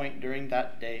some point during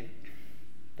that day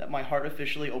that my heart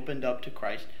officially opened up to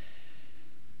Christ,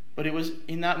 but it was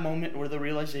in that moment where the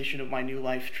realization of my new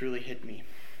life truly hit me.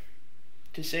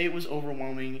 To say it was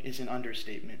overwhelming is an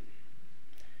understatement.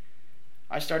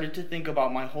 I started to think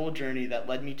about my whole journey that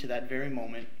led me to that very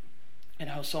moment and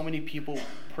how so many people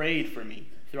prayed for me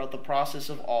throughout the process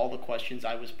of all the questions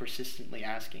I was persistently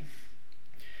asking.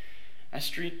 As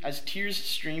tears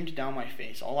streamed down my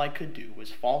face, all I could do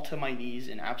was fall to my knees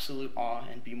in absolute awe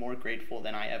and be more grateful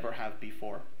than I ever have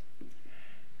before.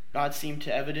 God seemed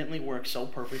to evidently work so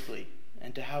perfectly,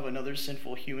 and to have another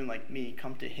sinful human like me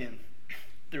come to him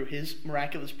through his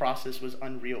miraculous process was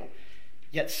unreal,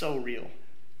 yet so real.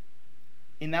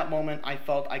 In that moment, I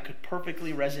felt I could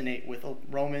perfectly resonate with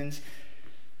Romans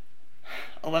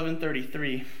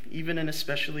 11:33, even and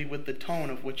especially with the tone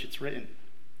of which it's written.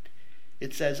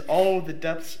 It says, "Oh, the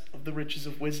depths of the riches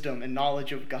of wisdom and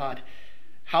knowledge of God!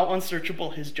 How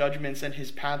unsearchable his judgments and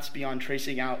his paths beyond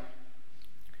tracing out."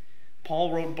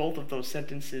 Paul wrote both of those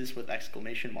sentences with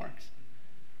exclamation marks.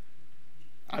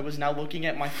 I was now looking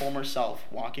at my former self,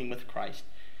 walking with Christ,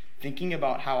 thinking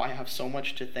about how I have so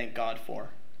much to thank God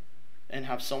for, and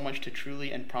have so much to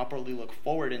truly and properly look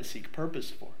forward and seek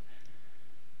purpose for.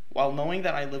 While knowing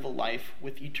that I live a life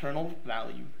with eternal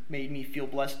value made me feel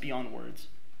blessed beyond words,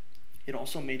 it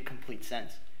also made complete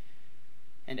sense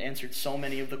and answered so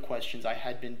many of the questions I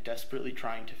had been desperately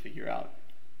trying to figure out.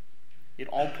 It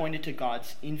all pointed to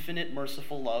God's infinite,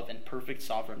 merciful love and perfect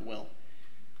sovereign will.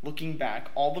 Looking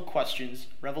back, all the questions,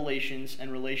 revelations,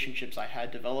 and relationships I had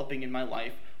developing in my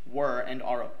life were and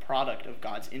are a product of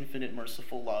God's infinite,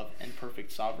 merciful love and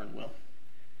perfect sovereign will.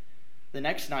 The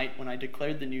next night, when I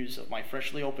declared the news of my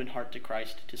freshly opened heart to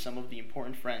Christ to some of the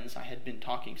important friends I had been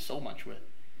talking so much with,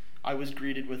 I was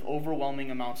greeted with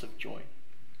overwhelming amounts of joy.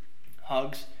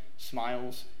 Hugs,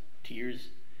 smiles, tears.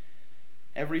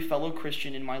 Every fellow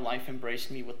Christian in my life embraced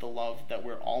me with the love that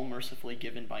we're all mercifully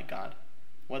given by God,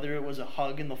 whether it was a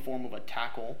hug in the form of a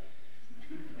tackle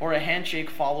or a handshake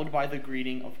followed by the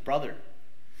greeting of brother.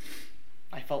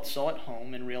 I felt so at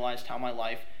home and realized how my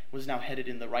life was now headed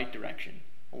in the right direction,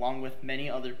 along with many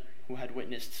others who had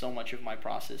witnessed so much of my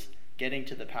process getting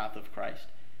to the path of Christ.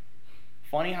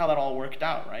 Funny how that all worked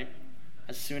out, right?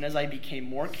 As soon as I became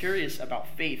more curious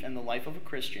about faith and the life of a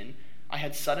Christian, I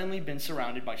had suddenly been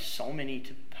surrounded by so many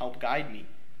to help guide me.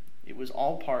 It was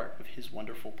all part of his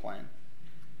wonderful plan.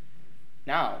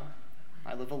 Now,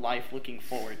 I live a life looking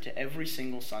forward to every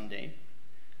single Sunday,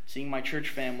 seeing my church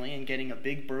family and getting a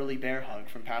big burly bear hug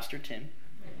from Pastor Tim.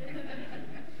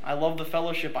 I love the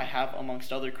fellowship I have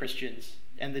amongst other Christians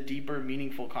and the deeper,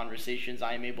 meaningful conversations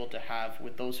I am able to have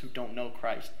with those who don't know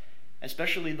Christ,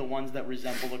 especially the ones that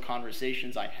resemble the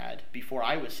conversations I had before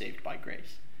I was saved by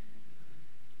grace.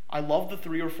 I love the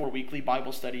 3 or 4 weekly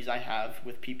Bible studies I have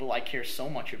with people I care so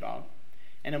much about,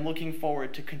 and am looking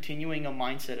forward to continuing a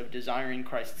mindset of desiring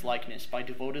Christ's likeness by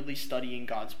devotedly studying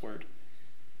God's Word.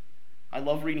 I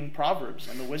love reading Proverbs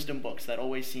and the wisdom books that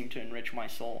always seem to enrich my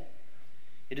soul.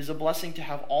 It is a blessing to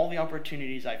have all the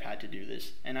opportunities I've had to do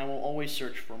this, and I will always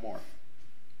search for more.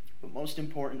 But most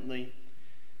importantly,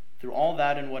 through all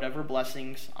that and whatever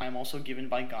blessings I am also given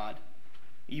by God,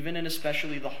 even and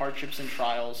especially the hardships and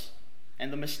trials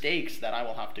and the mistakes that I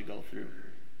will have to go through,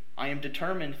 I am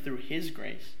determined through his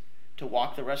grace to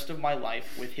walk the rest of my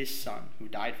life with his Son who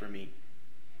died for me.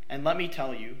 And let me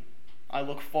tell you, I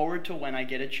look forward to when I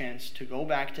get a chance to go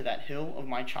back to that hill of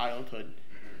my childhood,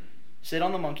 sit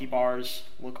on the monkey bars,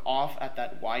 look off at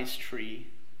that wise tree,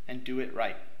 and do it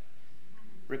right.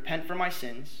 Repent for my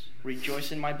sins, rejoice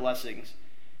in my blessings,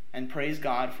 and praise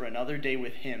God for another day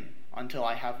with him until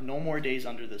I have no more days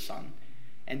under the sun,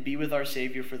 and be with our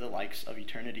Savior for the likes of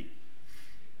eternity.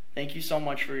 Thank you so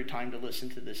much for your time to listen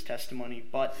to this testimony,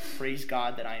 but praise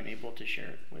God that I am able to share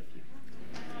it with you.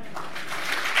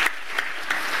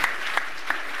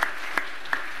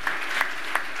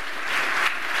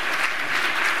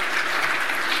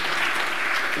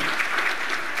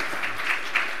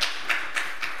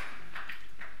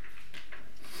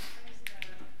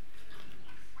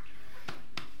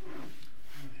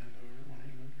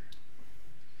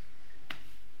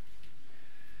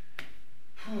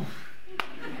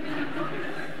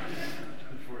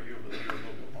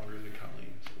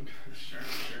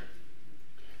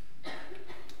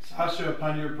 Sasha,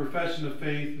 upon your profession of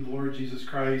faith in the Lord Jesus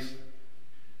Christ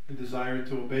and desire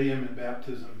to obey him in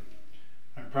baptism,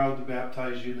 I'm proud to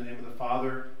baptize you in the name of the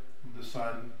Father, of the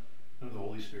Son, and of the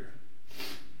Holy Spirit.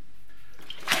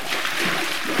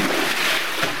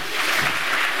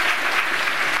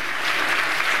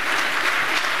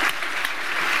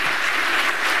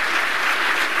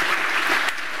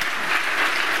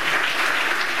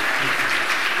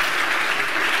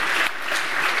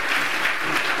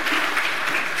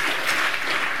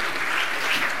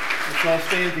 All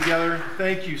staying together.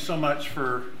 Thank you so much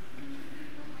for,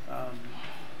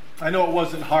 I know it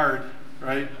wasn't hard,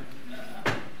 right?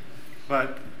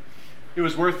 But it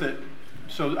was worth it.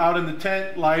 So out in the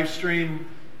tent, live stream,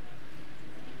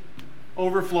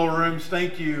 overflow rooms,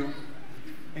 thank you.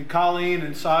 And Colleen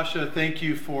and Sasha, thank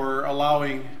you for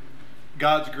allowing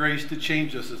God's grace to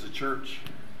change us as a church.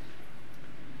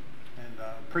 And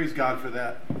praise God for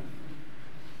that.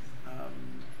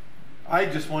 I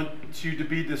just want you to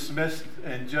be dismissed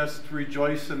and just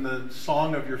rejoice in the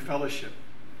song of your fellowship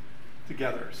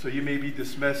together. So you may be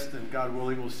dismissed, and God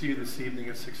willing, we'll see you this evening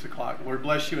at 6 o'clock. Lord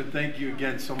bless you, and thank you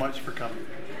again so much for coming.